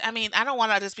 So I mean, I don't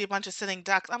want to just be a bunch of sitting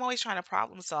ducks. I'm always trying to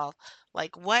problem solve.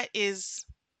 Like what is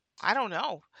I don't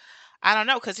know. I don't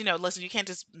know because listen, you can't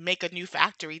just make a new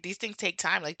factory. These things take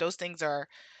time. Like those things are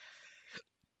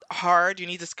hard. You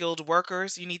need the skilled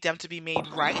workers. You need them to be made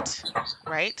right,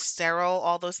 right? Sterile,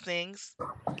 all those things.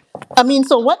 I mean,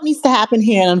 so what needs to happen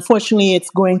here, and unfortunately, it's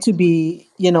going to be,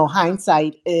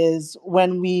 hindsight, is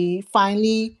when we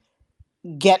finally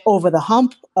get over the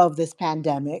hump of this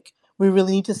pandemic, we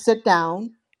really need to sit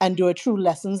down and do a true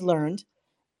lessons learned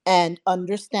and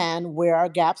understand where our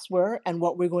gaps were and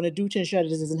what we're going to do to ensure that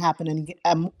this doesn't happen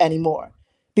anymore.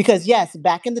 Because yes,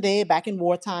 back in the day, back in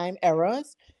wartime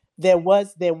eras, there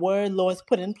were laws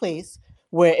put in place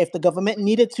where if the government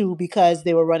needed to, because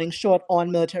they were running short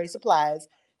on military supplies,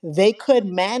 they could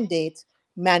mandate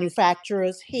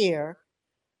manufacturers here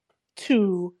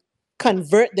to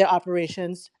convert their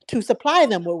operations to supply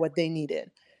them with what they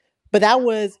needed. But that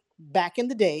was back in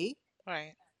the day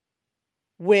Right.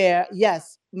 where,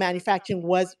 yes, manufacturing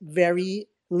was very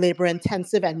labor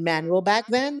intensive and manual back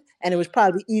then, and it was Mm,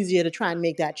 probably easier to try and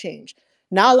make that change.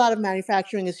 Now, a lot of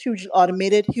manufacturing is hugely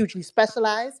automated, hugely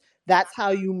specialized. That's how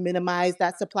you minimize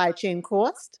that supply chain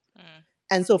cost. mm,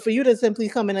 And so, for you to simply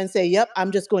come in and say, yep,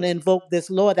 I'm just going to invoke this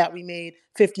law that we made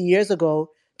 50 years ago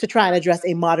to try and address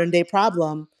a modern day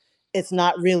problem, it's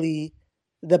not really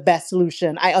the best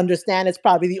solution. I understand it's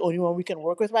probably the only one we can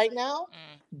work with right now,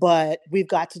 mm. but we've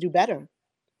got to do better.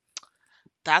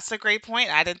 That's a great point.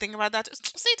 I didn't think about that.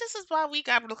 See, this is why we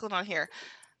got looking on here.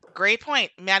 Great point.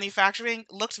 Manufacturing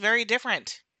looks very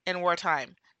different in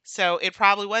wartime. So it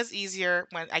probably was easier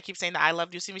when I keep saying the I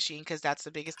Love Lucy machine because that's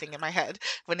the biggest thing in my head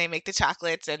when they make the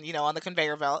chocolates and on the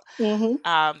conveyor belt. Hmm.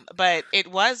 But it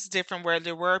was different where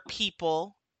there were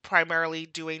people primarily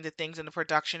doing the things in the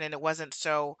production and it wasn't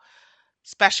so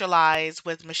specialized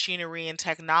with machinery and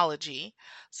technology.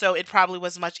 So it probably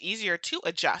was much easier to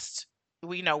adjust,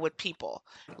 with people.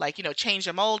 Like, change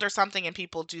a mold or something and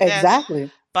people do this. Exactly.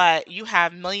 But you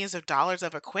have millions of dollars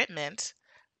of equipment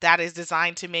that is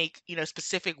designed to make,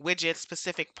 specific widgets,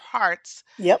 specific parts.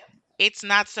 Yep. It's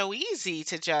not so easy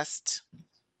to just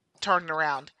turn it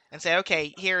around and say,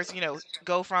 okay, here's,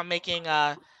 go from making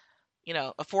a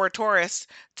Ford Taurus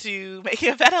to making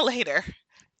a ventilator.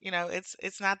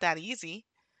 It's not that easy.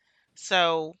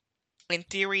 So, in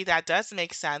theory, that does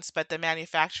make sense, but the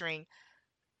manufacturing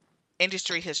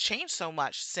industry has changed so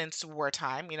much since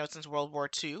wartime, since World War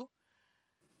II,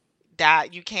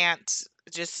 that you can't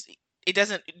just, it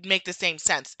doesn't make the same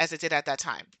sense as it did at that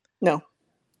time. No,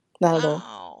 not at all.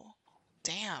 Wow.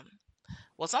 Damn.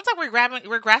 Well, it sounds like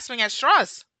we're grasping at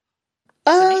straws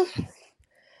to Uh, me.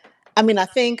 I mean, I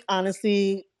think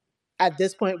honestly, at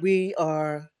this point, we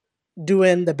are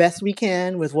doing the best we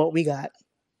can with what we got.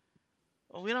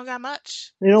 Well, we don't got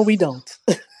much. We don't.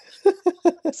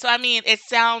 So I mean, it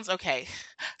sounds okay.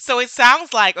 So it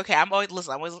sounds like okay. I'm always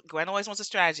listen. Gwen always wants a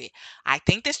strategy. I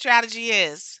think the strategy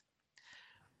is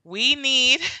we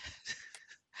need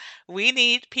we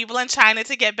need people in China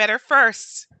to get better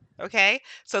first. Okay,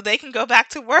 so they can go back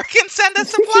to work and send us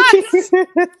supplies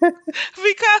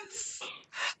because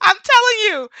I'm telling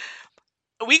you,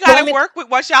 we Well, I got to mean, work with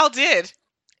what y'all did,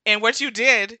 and what you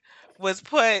did was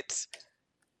put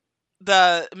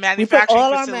the we put manufacturing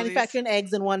all our facilities. manufacturing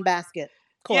eggs in one basket.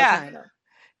 call Yeah. China.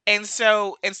 And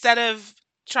so instead of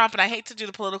Trump, and I hate to do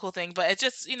the political thing, but it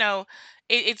just,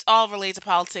 it's all related to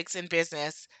politics and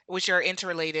business, which are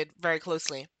interrelated very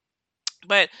closely.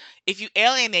 But if you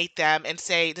alienate them and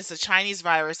say this is a Chinese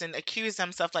virus and accuse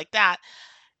them stuff like that,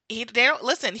 they don't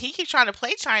listen. He keeps trying to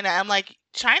play China. I'm like,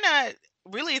 China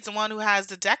really is the one who has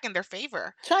the deck in their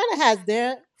favor. China has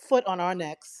their foot on our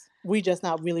necks. We just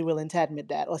not really willing to admit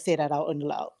that or say that Yeah, out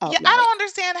I loud. don't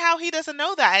understand how he doesn't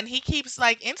know that, and he keeps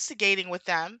like instigating with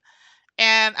them.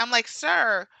 And I'm like,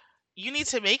 sir, you need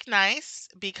to make nice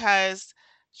because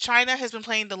China has been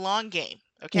playing the long game.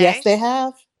 Yes, Okay, they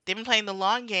have. they've been playing the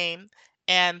long game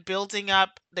and building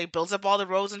up. They built up all the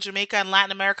roads in Jamaica and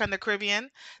Latin America and the Caribbean.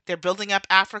 They're building up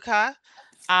Africa.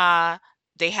 Uh,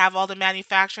 they have all the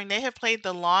manufacturing. They have played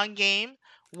the long game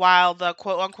while the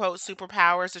quote unquote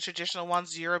superpowers, the traditional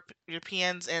ones,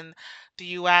 Europeans and the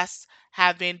US,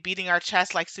 have been beating our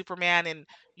chest like Superman and,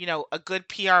 a good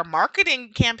PR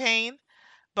marketing campaign.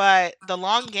 But the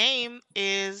long game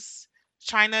is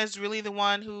China is really the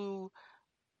one who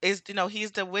is,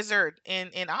 he's the wizard in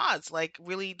Oz, like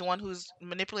really the one who's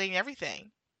manipulating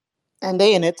everything. And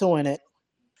they in it to win it.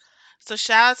 So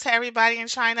shout out to everybody in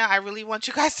China. I really want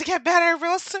you guys to get better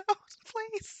real soon,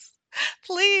 please.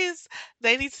 Please.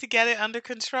 They need to get it under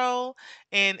control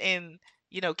and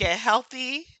get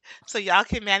healthy so y'all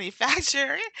can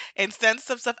manufacture and send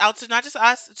some stuff out to not just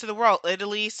us, to the world.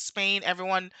 Italy, Spain,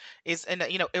 everyone is, and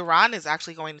Iran is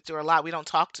actually going through a lot. We don't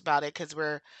talk about it because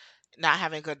we're not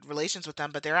having good relations with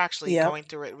them, but they're actually Yep. going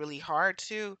through it really hard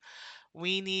too.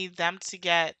 We need them to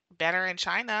get better in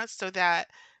China so that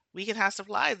we can have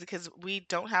supplies because we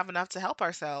don't have enough to help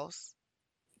ourselves,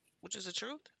 which is the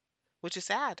truth, which is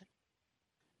sad.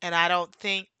 And I don't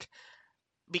think,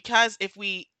 because if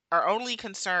we are only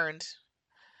concerned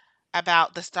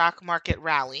about the stock market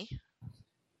rally,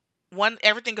 when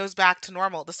everything goes back to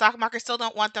normal, the stock market still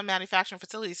don't want the manufacturing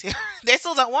facilities here. They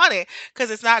still don't want it because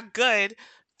it's not good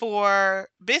for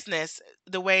business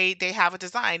the way they have it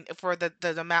designed for the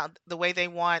amount, the way they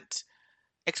want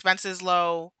expenses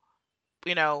low,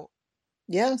 you know,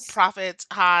 Yes. profits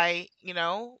high,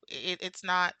 it's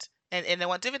not, and they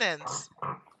want dividends.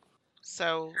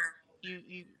 So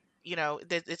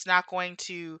it's not going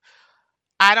to.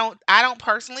 I don't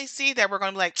personally see that we're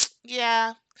going to be like,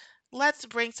 yeah, let's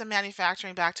bring some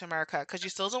manufacturing back to America because you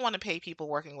still don't want to pay people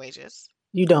working wages.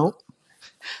 You don't.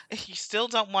 You still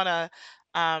don't want to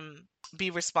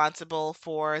be responsible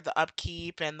for the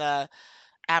upkeep and the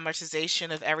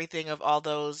amortization of everything of all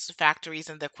those factories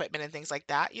and the equipment and things like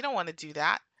that. You don't want to do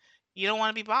that. You don't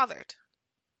want to be bothered.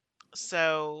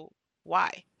 So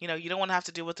why? You don't want to have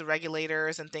to deal with the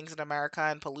regulators and things in America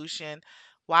and pollution.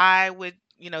 Why would,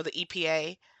 the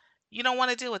EPA? You don't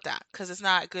want to deal with that because it's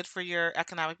not good for your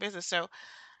economic business. So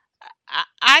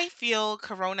I feel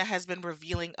Corona has been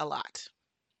revealing a lot.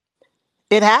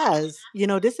 It has.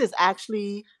 This is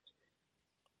actually,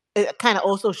 it kind of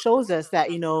also shows us that,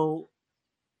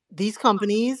 these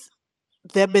companies,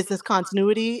 their business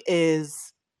continuity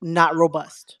is not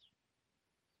robust.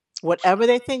 Whatever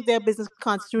they think their business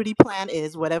continuity plan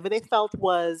is, whatever they felt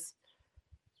was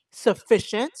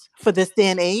sufficient for this day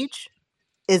and age,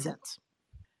 isn't.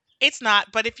 It's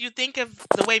not, but if you think of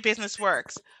the way business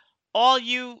works,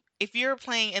 if you're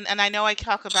playing, and I know I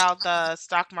talk about the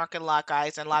stock market a lot,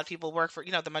 guys, and a lot of people work for,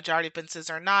 the majority of businesses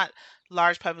are not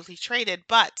large publicly traded,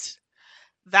 but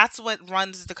that's what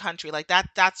runs the country. Like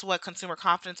that's what consumer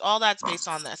confidence, all that's based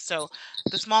on this. So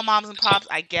the small moms and pops,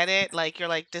 I get it. Like you're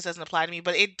like, this doesn't apply to me,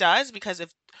 but it does because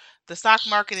if the stock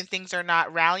market and things are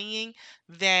not rallying,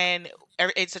 then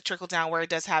it's a trickle down where it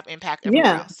does have impact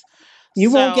everywhere Yeah. else.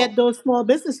 You won't get So those small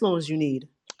business loans you need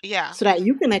yeah, so that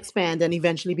you can expand and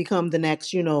eventually become the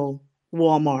next,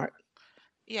 Walmart.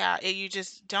 yeah, you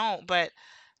just don't. But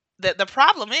the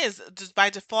problem is just by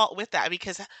default with that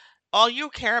because all you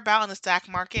care about in the stock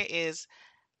market is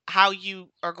how you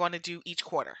are going to do each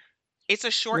quarter. It's a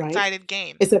Right? short-sighted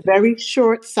game. It's a very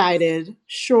short-sighted,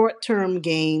 short-term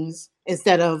gains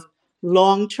instead of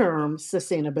long-term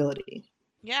sustainability.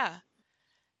 Yeah.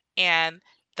 And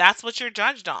that's what you're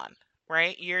judged on,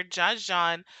 right? You're judged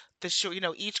on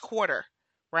each quarter,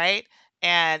 right?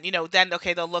 And then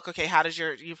okay, they'll look, okay, how does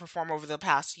you perform over the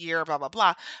past year, blah blah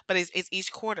blah. But it's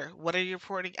each quarter. What are you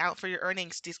reporting out for your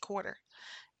earnings this quarter?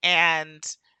 And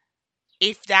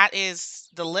if that is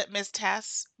the litmus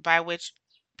test by which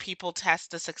people test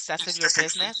the success of your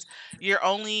business, you're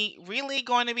only really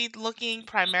going to be looking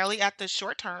primarily at the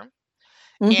short term.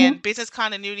 Hmm. And business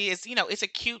continuity is, it's a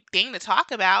cute thing to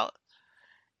talk about.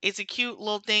 It's a cute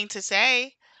little thing to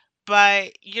say,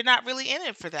 but you're not really in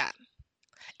it for that.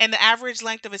 And the average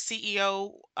length of a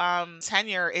CEO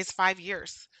tenure is 5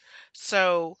 years.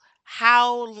 So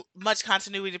how much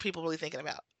continuity do people really thinking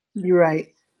about? You're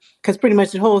right. Because pretty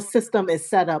much the whole system is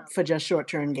set up for just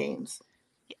short-term gains.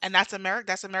 And that's America.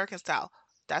 That's American style.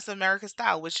 That's American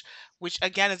style, which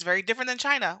again is very different than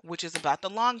China, which is about the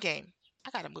long game.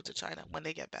 I gotta move to China when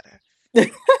they get better.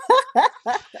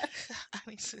 I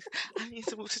need to I need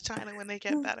to move to China when they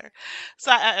get better.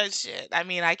 So shit. I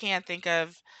mean, I can't think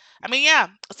of. I mean, yeah.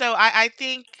 So I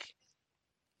think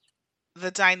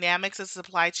the dynamics of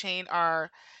supply chain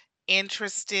are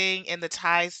interesting in the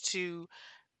ties to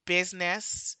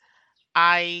business.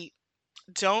 I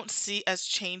don't see us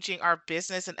changing our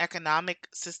business and economic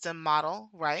system model,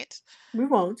 right? We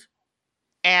won't.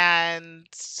 And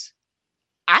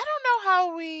I don't know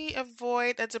how we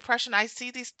avoid a depression. I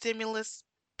see these stimulus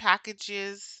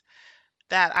packages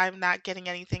that I'm not getting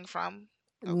anything from.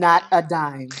 Not Okay. a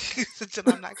dime. That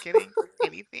I'm not getting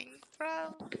anything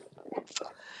from.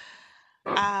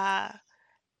 Uh,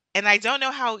 and I don't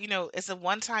know how, it's a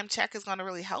one-time check is going to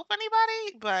really help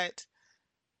anybody, but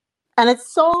And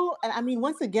it's so, and I mean,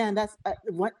 once again, that's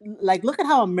what, like, look at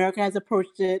how America has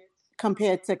approached it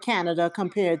compared to Canada,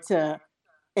 compared to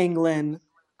England.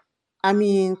 I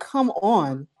mean, come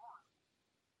on.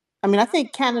 I mean, I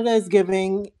think Canada is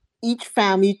giving each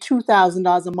family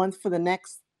 $2,000 a month for the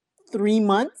next 3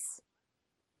 months.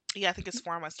 yeah, I think it's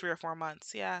 4 months, 3 or 4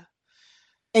 months. Yeah.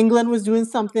 England was doing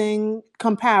something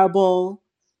comparable.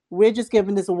 We're just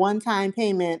giving this a one-time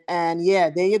payment, and yeah,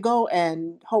 there you go,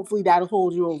 and hopefully that'll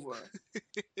hold you over.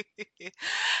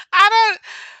 I don't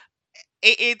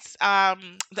it's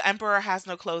the emperor has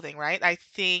no clothing, right? I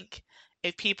think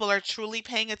if people are truly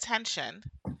paying attention,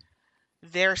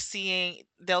 they'll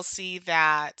see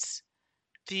that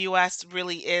the US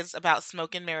really is about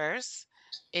smoke and mirrors.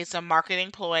 It's a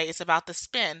marketing ploy, it's about the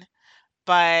spin,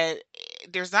 but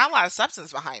there's not a lot of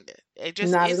substance behind it. It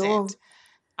just Not at isn't. all.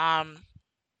 Um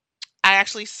I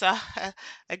actually saw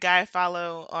a guy I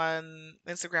follow on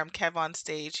Instagram, Kev on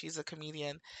Stage. He's a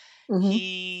comedian. Hmm.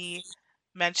 He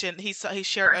mentioned he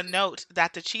shared a note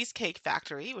that the Cheesecake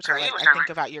Factory, which I think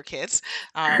about your kids,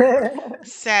 um,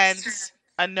 sent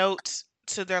a note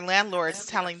to their landlords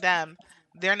telling them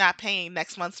they're not paying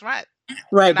next month's rent.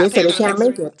 They're Right. They not said paying they for the can't next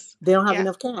three make it. months. They don't have Yeah,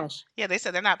 enough cash. yeah. They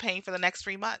said they're not paying for the next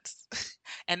 3 months,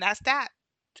 and that's that.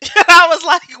 I was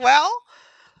like, well,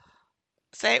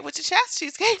 say it with your chest,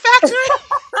 Cheesecake Factory.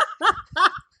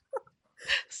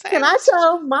 Say Can it I with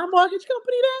tell my mortgage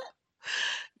company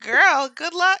girl.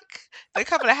 Good luck. They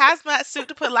come in a hazmat suit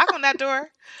to put a lock on that door.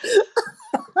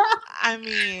 I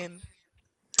mean,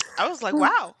 I was like, that?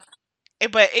 wow.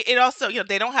 But it also,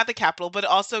 they don't have the capital, but it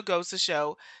also goes to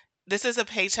show this is a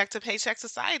paycheck to paycheck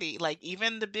society. Like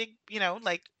even the big,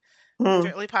 like Hmm.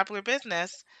 fairly popular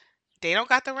business, they don't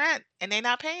got the rent and they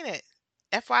not paying it.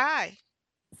 FYI,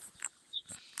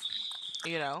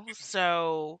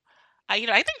 So I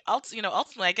think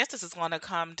ultimately, I guess this is going to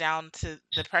come down to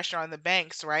the pressure on the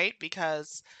banks, right?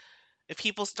 Because if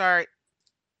people stop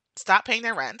paying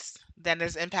their rents, then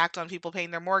there's impact on people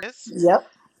paying their mortgages,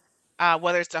 Yep.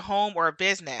 whether it's a home or a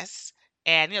business.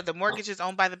 And the mortgage is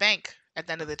owned by the bank at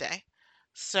the end of the day.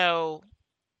 So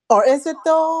Or is it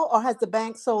though? Or has the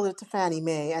bank sold it to Fannie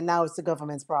Mae and now it's the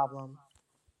government's problem?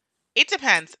 it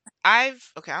depends. I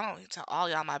don't need to tell all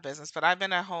y'all my business, but I've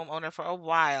been a homeowner for a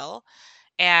while,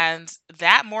 and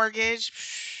that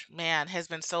mortgage, man, has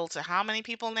been sold to how many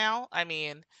people now? I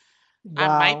mean, I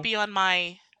might Wow. be on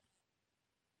my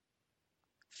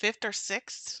fifth or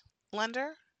sixth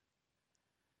lender.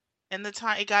 And the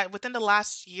time it got within the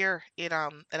last year, it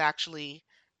actually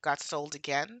got sold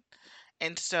again.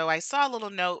 And so I saw a little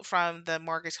note from the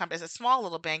mortgage company. It's a small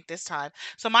little bank this time.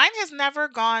 So mine has never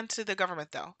gone to the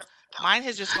government though. Mine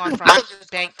has just gone from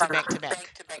bank to bank to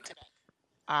bank.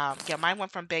 Yeah, mine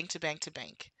went from bank to bank to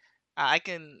bank.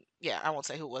 Yeah, I won't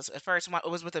say who it was at first.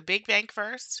 It was with a big bank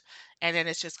first, and then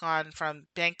it's just gone from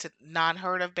bank to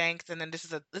non-heard of banks, and then this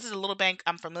is a little bank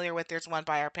I'm familiar with. There's one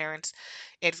by our parents.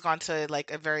 It's gone to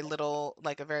like a very little,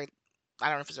 like a very, I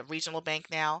don't know if it's a regional bank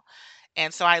now.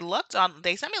 And so I looked on.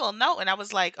 They sent me a little note, and I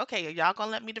was like, okay, are y'all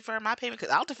gonna let me defer my payment?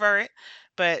 Because I'll defer it.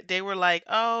 But they were like,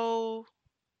 oh,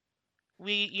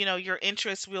 your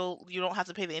interest will you don't have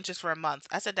to pay the interest for a month.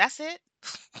 I said, that's it.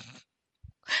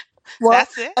 Well,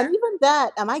 That's it. and even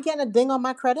that, am I getting a ding on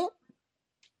my credit?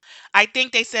 I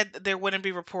think they said there wouldn't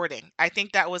be reporting. I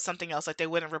think that was something else. Like they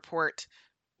wouldn't report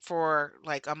for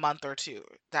like a month or two.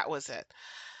 That was it.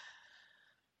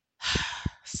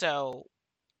 So,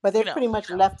 But you they've know, pretty much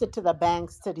left it to the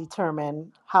banks to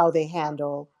determine how they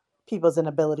handle people's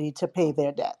inability to pay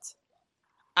their debts.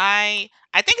 I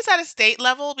think it's at a state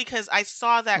level because I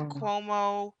saw that Mm.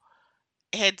 Cuomo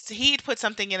he'd put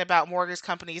something in about mortgage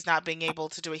companies not being able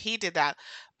to do it. He did that,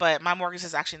 but my mortgage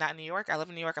is actually not in New York. I live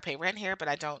in New York. I pay rent here, but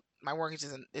I don't. My mortgage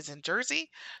is in Jersey.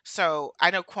 So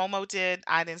I know Cuomo did.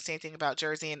 I didn't say anything about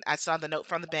Jersey, and I saw the note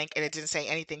from the bank, and it didn't say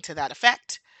anything to that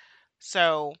effect.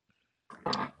 So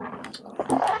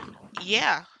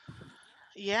yeah,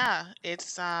 yeah,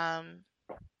 it's a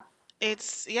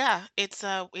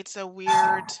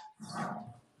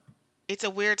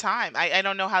weird time. I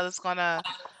don't know how this is gonna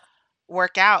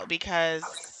work out because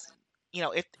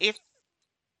if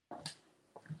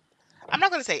I'm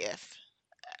not gonna say if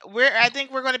I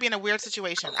think we're going to be in a weird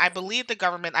situation. I believe the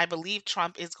government, I believe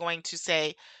Trump is going to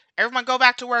say, everyone go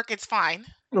back to work, it's fine.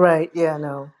 Right. Yeah.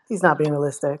 No, he's not being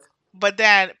realistic. But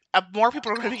then more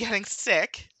people are going to be getting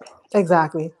sick.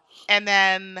 Exactly. And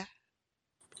then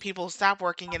people stop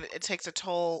working and it takes a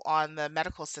toll on the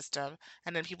medical system.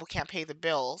 And then people can't pay the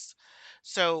bills.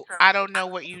 So I don't know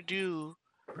what you do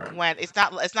when it's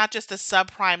not just the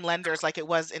subprime lenders like it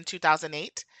was in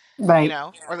 2008, Right.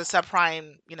 or the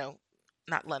subprime,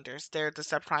 not lenders, they're the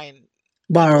subprime people,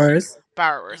 Borrowers.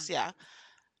 borrowers, yeah.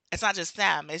 It's not just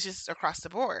them, it's just across the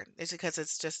board. It's because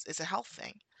it's a health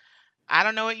thing. I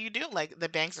don't know what you do. Like the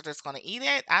banks are just gonna eat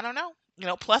it. I don't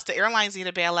know. Plus the airlines need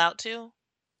a bailout too.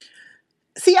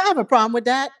 See, I have a problem with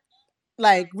that.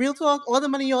 Like, real talk, all the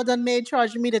money y'all done made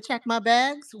charging me to check my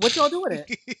bags, what y'all do with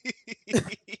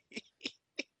it?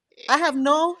 I have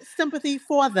no sympathy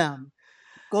for them.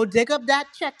 Go dig up that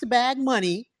checked bag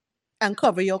money and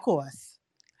cover your costs.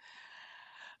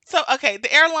 So okay,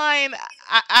 the airline,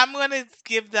 I'm gonna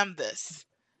give them this.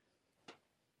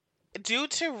 Due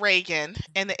to Reagan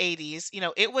in the 80s,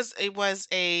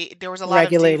 there was a lot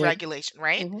of Regulated. deregulation,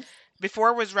 right? Hmm. Before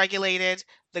it was regulated,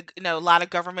 a lot of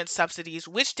government subsidies,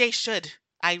 which they should.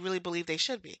 I really believe they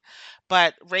should be.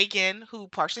 But Reagan, who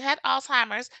partially had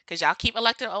Alzheimer's, because y'all keep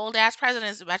electing old ass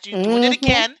presidents about you doing it Hmm.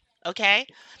 again, okay?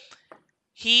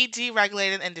 He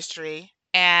deregulated industry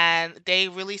and they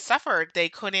really suffered. They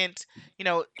couldn't, you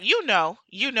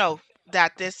know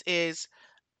that this is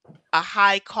a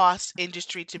high cost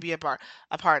industry to be a part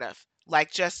of.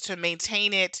 Like just to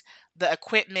maintain it, the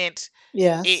equipment,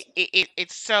 Yes.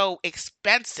 it's so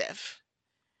expensive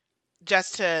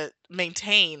just to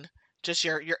maintain just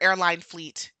your airline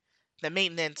fleet, the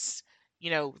maintenance,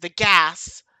 the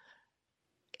gas.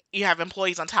 You have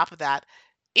employees on top of that.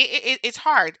 It's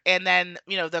hard, and then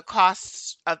the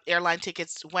costs of airline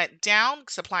tickets went down,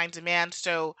 supply and demand.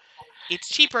 So it's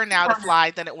cheaper now to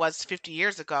fly than it was 50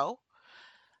 years ago,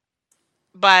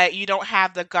 but you don't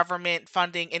have the government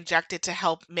funding injected to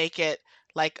help make it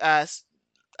like a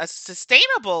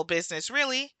sustainable business,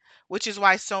 really, which is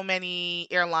why so many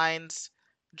airlines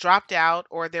dropped out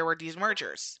or there were these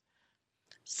mergers.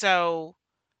 So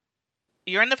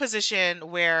you're in the position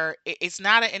where it's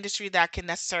not an industry that can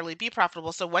necessarily be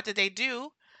profitable. So what did they do?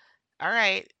 All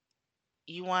right,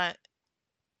 you want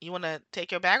to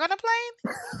take your bag on a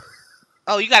plane?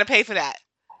 Oh, you got to pay for that.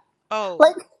 Oh,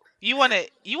 Like, you want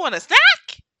a snack?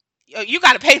 Oh, you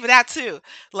got to pay for that too.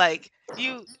 Like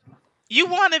you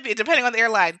want to be, depending on the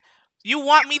airline, you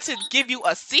want me to give you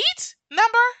a seat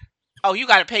number? Oh, you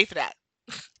got to pay for that.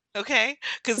 Okay,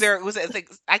 because there was, I think,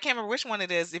 I can't remember which one it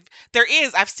is. If there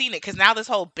is, I've seen it because now this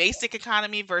whole basic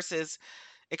economy versus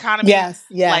economy, yes,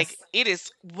 like yes. it is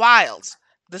wild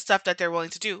the stuff that they're willing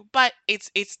to do. But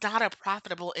it's not a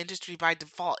profitable industry by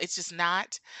default. It's just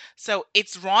not. So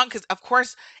it's wrong because of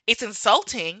course it's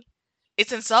insulting.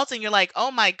 It's insulting. You're like,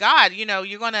 oh my God, you're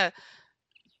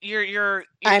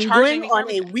I'm charging going me for on a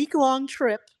everything. week-long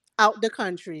trip out the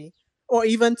country or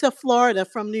even to Florida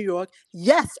from New York.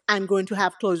 Yes, I'm going to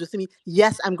have clothes with me.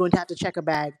 Yes, I'm going to have to check a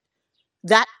bag.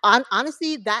 That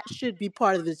honestly, that should be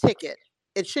part of the ticket.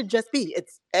 It should just be.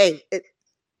 It's hey,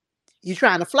 you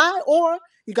trying to fly, or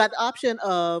you got the option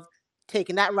of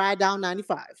taking that ride down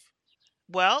 95.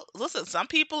 Well, listen, some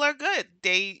people are good.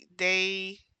 They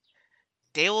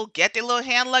will get their little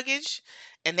hand luggage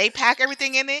and they pack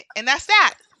everything in it, and that's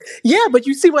that. Yeah, but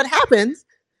you see what happens.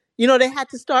 They had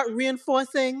to start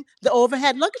reinforcing the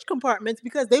overhead luggage compartments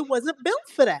because they wasn't built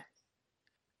for that.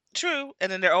 True.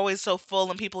 And then they're always so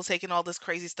full and people taking all this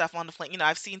crazy stuff on the plane.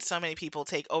 I've seen so many people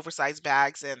take oversized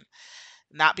bags and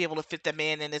not be able to fit them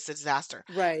in, and it's a disaster.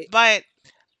 Right. But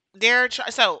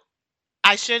so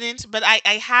I shouldn't, but I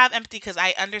have empathy because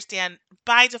I understand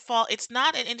by default it's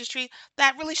not an industry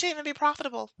that really shouldn't even be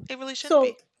profitable. It really shouldn't So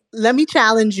be. let me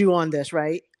challenge you on this,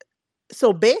 right?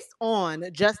 So based on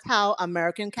just how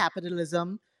American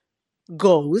capitalism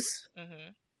goes, Hmm.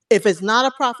 if it's not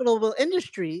a profitable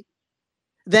industry,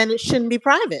 then it shouldn't be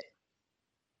private.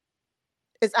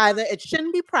 It's either it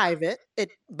shouldn't be private, it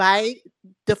by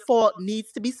default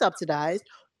needs to be subsidized,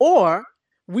 or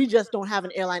we just don't have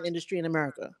an airline industry in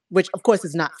America, which of course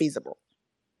is not feasible.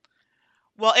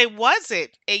 Well, it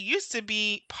wasn't. It used to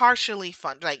be partially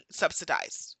funded, like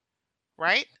subsidized,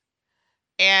 right?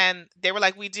 And they were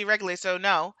like, we deregulate, so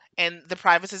no. And the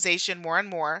privatization more and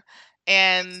more.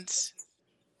 And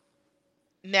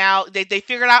now they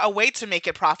figured out a way to make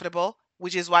it profitable,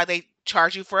 which is why they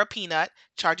charge you for a peanut,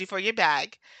 charge you for your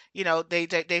bag.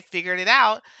 They figured it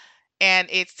out, and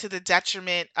it's to the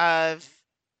detriment of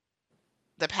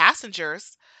the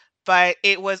passengers. But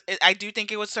I do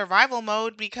think it was survival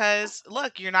mode because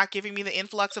look, you're not giving me the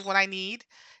influx of what I need,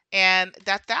 and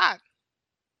that's that.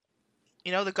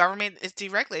 The government is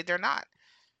deregulated. They're not.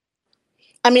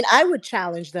 I mean, I would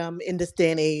challenge them in this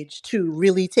day and age to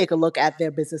really take a look at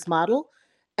their business model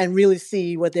and really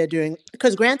see what they're doing.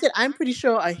 Because, granted, I'm pretty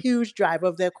sure a huge driver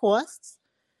of their costs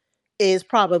is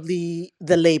probably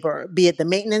the labor, be it the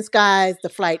maintenance guys, the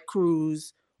flight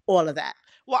crews, all of that.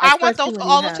 Well, I want Especially those when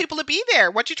you all those have, people to be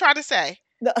there. What you trying to say?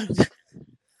 no,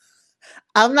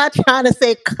 I'm not trying to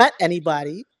say cut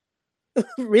anybody,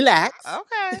 relax.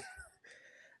 Okay.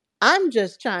 I'm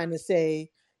just trying to say,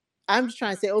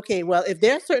 okay, well, if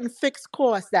there are certain fixed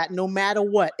costs that no matter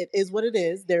what, it is what it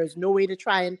is, there is no way to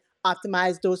try and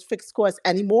optimize those fixed costs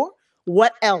anymore.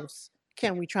 What else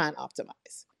can we try and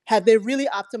optimize? Have they really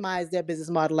optimized their business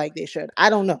model like they should? I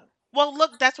don't know. Well,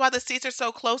 look, that's why the seats are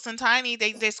so close and tiny.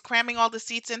 They're just cramming all the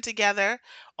seats in together.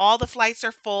 All the flights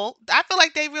are full. I feel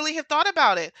like they really have thought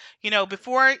about it.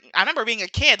 Before I remember being a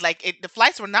kid, like the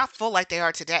flights were not full like they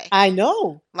are today. I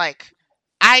know. Like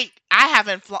I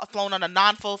haven't flown on a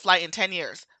non-full flight in 10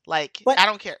 years. Like But I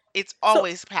don't care. It's so,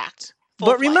 always packed. Full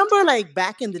but flight. remember, like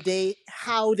back in the day,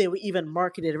 how they were even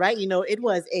marketed, right? It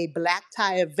was a black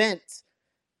tie event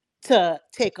to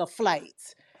take a flight.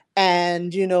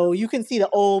 And you can see the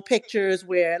old pictures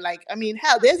where, like, I mean,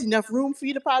 hell, there's enough room for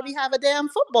you to probably have a damn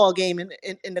football game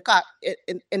in the car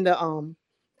in the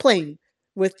plane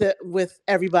with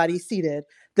everybody seated.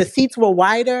 The seats were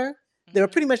wider. They were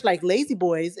Mhm. pretty much like lazy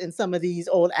boys in some of these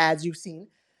old ads you've seen.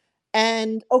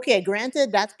 And okay,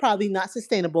 granted, that's probably not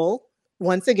sustainable.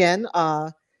 Once again,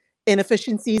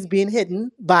 inefficiencies being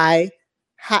hidden by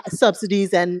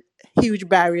subsidies and huge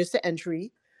barriers to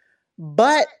entry.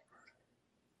 But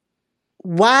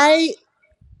why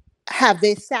have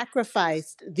they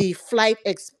sacrificed the flight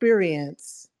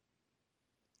experience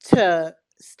to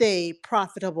stay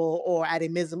profitable or at a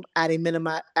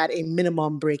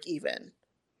minimum break even?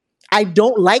 I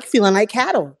don't like feeling like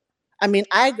cattle. I mean,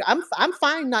 I'm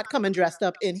fine not coming dressed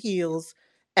up in heels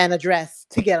and a dress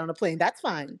to get on a plane. That's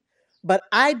fine. But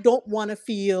I don't want to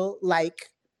feel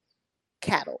like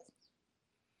cattle.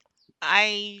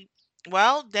 I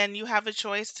Well, then you have a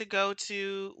choice to go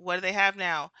to what do they have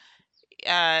now?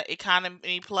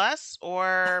 Economy plus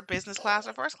or business class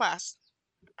or first class.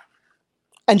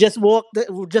 And just watch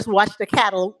the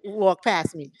cattle walk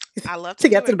past me I love to to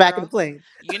get do to the it, back of the girl. plane.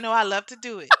 I love to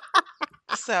do it.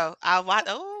 So I watch.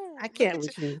 Oh, I look can't at you!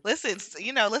 with you. Listen,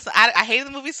 listen. I hated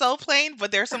the movie Soul Plane,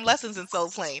 but there's some lessons in Soul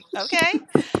Plane. Okay,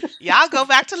 y'all go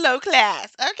back to low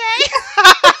class. Okay.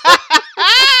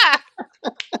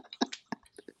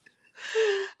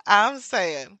 I'm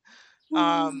saying.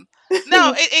 Um,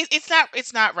 no,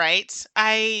 it's not right.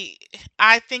 I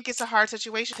think it's a hard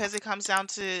situation because it comes down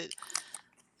to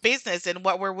business and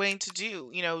what we're willing to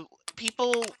do.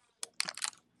 People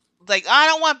like I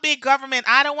don't want big government.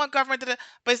 I don't want government to.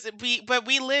 But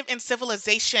we live in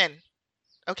civilization.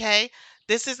 Okay,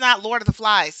 this is not Lord of the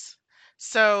Flies.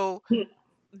 So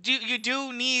you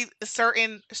do need a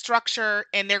certain structure,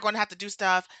 and they're going to have to do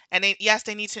stuff, and yes,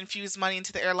 they need to infuse money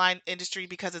into the airline industry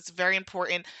because it's very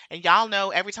important. And y'all know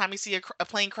every time you see a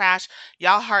plane crash,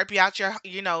 y'all heart be out your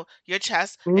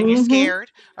chest, and you're Mm-hmm. scared.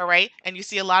 All right, and you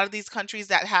see a lot of these countries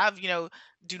that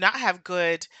do not have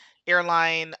good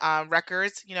airline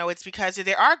records. It's because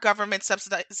there are governments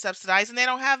subsidized, and they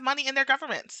don't have money in their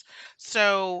governments.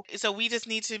 So we just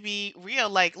need to be real.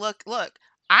 Like, look,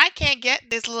 I can't get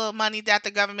this little money that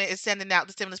the government is sending out,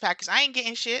 the stimulus package. I ain't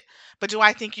getting shit. But do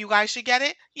I think you guys should get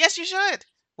it? Yes, you should.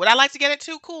 Would I like to get it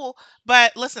too? Cool.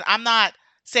 But listen, I'm not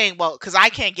saying, well, because I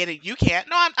can't get it, you can't.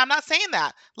 No, I'm not saying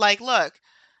that. Like, look,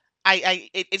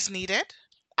 it's needed.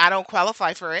 I don't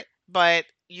qualify for it, but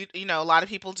a lot of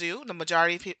people do. The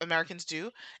majority of Americans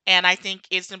do, and I think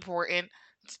it's important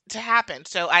to happen.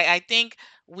 So I think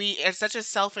we are such a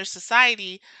selfish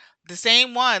society. The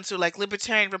same ones who like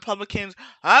libertarian Republicans,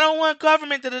 I don't want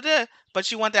government, da da da,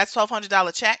 but you want that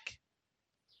 $1,200 check,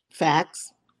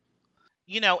 Facts.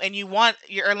 and you want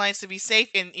your airlines to be safe,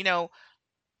 and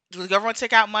The government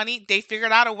took out money. They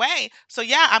figured out a way. So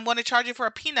yeah, I'm going to charge you for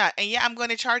a peanut, and yeah, I'm going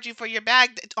to charge you for your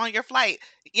bag on your flight.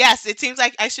 Yes, it seems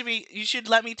like I should be. You should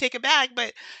let me take a bag,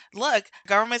 but look,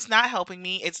 government's not helping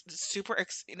me. It's super,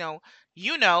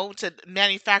 to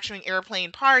manufacturing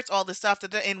airplane parts, all the stuff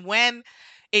and when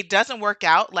it doesn't work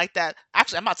out like that.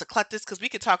 Actually, I'm about to cut this because we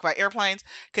could talk about airplanes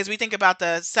because we think about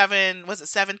the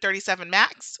 737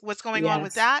 Max. What's going on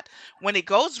with Yes. that? When it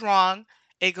goes wrong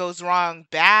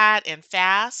bad and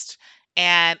fast,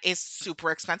 and it's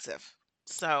super expensive.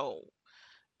 So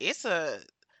it's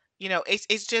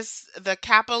it's just the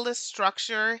capitalist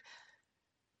structure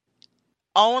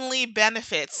only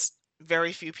benefits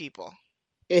very few people.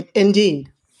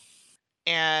 Indeed.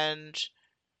 And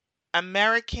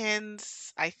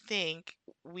Americans, I think,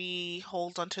 we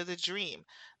hold onto the dream.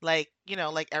 Like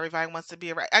everybody wants to be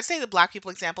a I'd say the black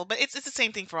people example, but it's the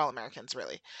same thing for all Americans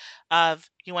really. Of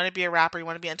you want to be a rapper, you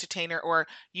want to be an entertainer, or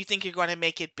you think you're going to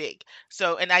make it big.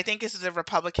 So, and I think this is a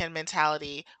Republican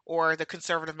mentality or the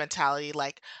conservative mentality,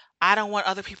 like I don't want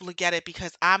other people to get it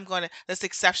because I'm going to, that's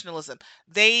exceptionalism.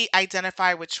 They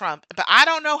identify with Trump, but I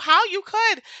don't know how you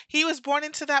could. He was born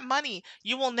into that money.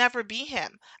 You will never be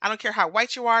him. I don't care how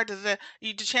white you are, the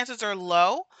chances are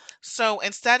low. So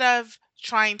instead of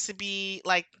trying to be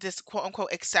like this quote unquote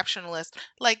exceptionalist,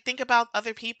 like think about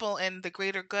other people and the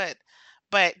greater good.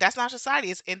 But that's not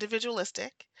society, it's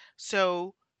individualistic.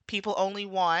 So people only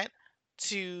want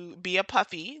to be a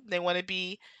puffy, they want to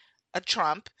be a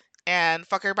Trump and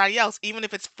fuck everybody else, even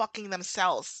if it's fucking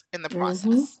themselves in the Mm-hmm.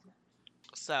 process.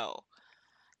 So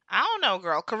I don't know,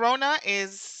 girl. Corona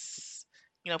is,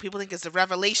 people think it's the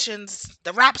revelations,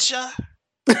 the rapture.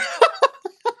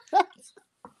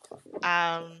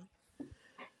 Um,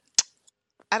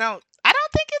 I don't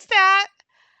think it's that.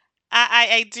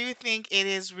 I do think it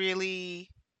is really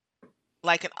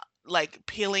like like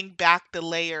peeling back the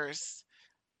layers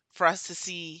for us to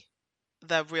see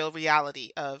the real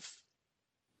reality of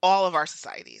all of our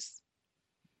societies.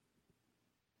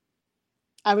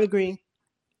 I would agree.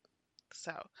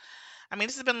 So, I mean,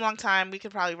 this has been a long time. We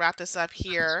could probably wrap this up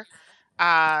here.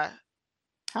 Uh,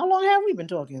 How long have we been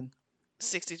talking?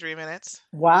 63 minutes.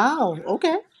 Wow.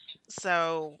 Okay.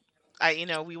 So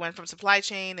we went from supply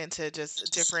chain into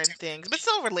just different things, but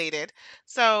still related.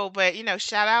 So, but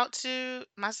shout out to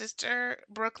my sister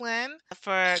Brooklyn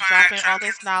for dropping all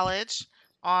this knowledge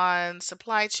on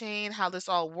supply chain, how this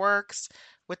all works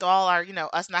with all our,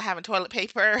 us not having toilet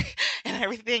paper and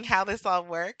everything, how this all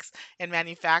works in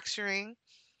manufacturing.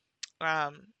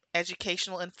 Um,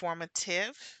 Educational,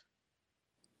 informative.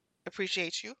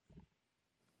 Appreciate you.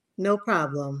 No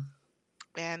problem.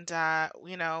 And and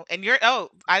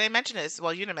I didn't mention this.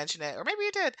 Well, you didn't mention it, or maybe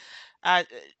you did.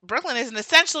 Brooklyn is an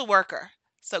essential worker.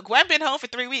 So Gwen been home for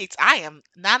 3 weeks. I am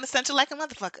non-essential like a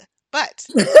motherfucker. But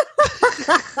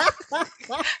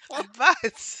but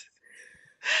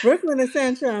Brooklyn is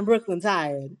Central and Brooklyn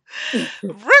tired.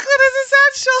 Brooklyn is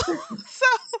essential. So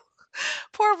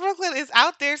poor Brooklyn is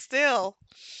out there still.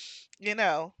 You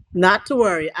know. Not to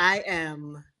worry. I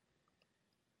am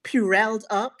Purelled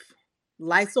up,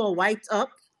 Lysol wiped up,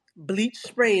 bleach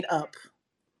sprayed up.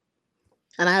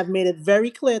 And I have made it very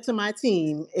clear to my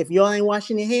team, if y'all ain't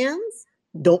washing your hands,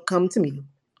 don't come to me.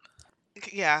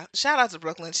 Yeah, shout out to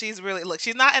Brooklyn. She's really look.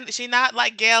 She's not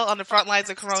like Gail on the front lines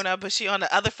of Corona, but she on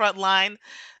the other front line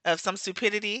of some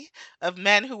stupidity of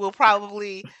men who will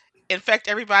probably infect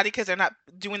everybody because they're not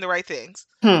doing the right things.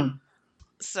 Hmm.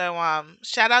 So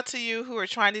shout out to you who are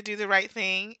trying to do the right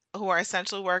thing, who are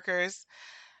essential workers,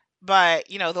 but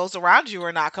those around you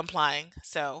are not complying,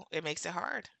 so it makes it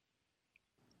hard.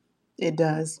 It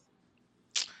does.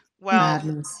 Well,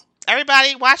 Madness.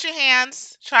 everybody, wash your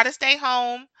hands. Try to stay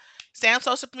home. Stay on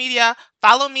social media.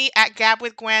 Follow me at Gab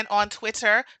with Gwen on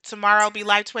Twitter. Tomorrow I'll be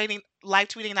live tweeting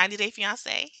 90 Day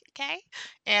Fiance. Okay,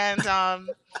 and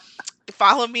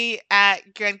follow me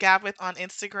at Gwen Gabwith on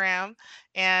Instagram.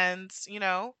 And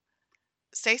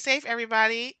stay safe,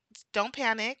 everybody. Don't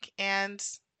panic, and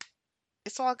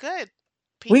it's all good.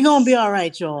 We gonna be Peace. all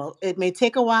right, y'all. It may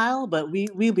take a while, but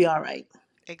we'll be all right.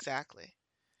 Exactly.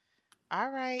 All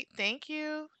right. Thank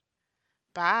you.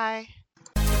 Bye.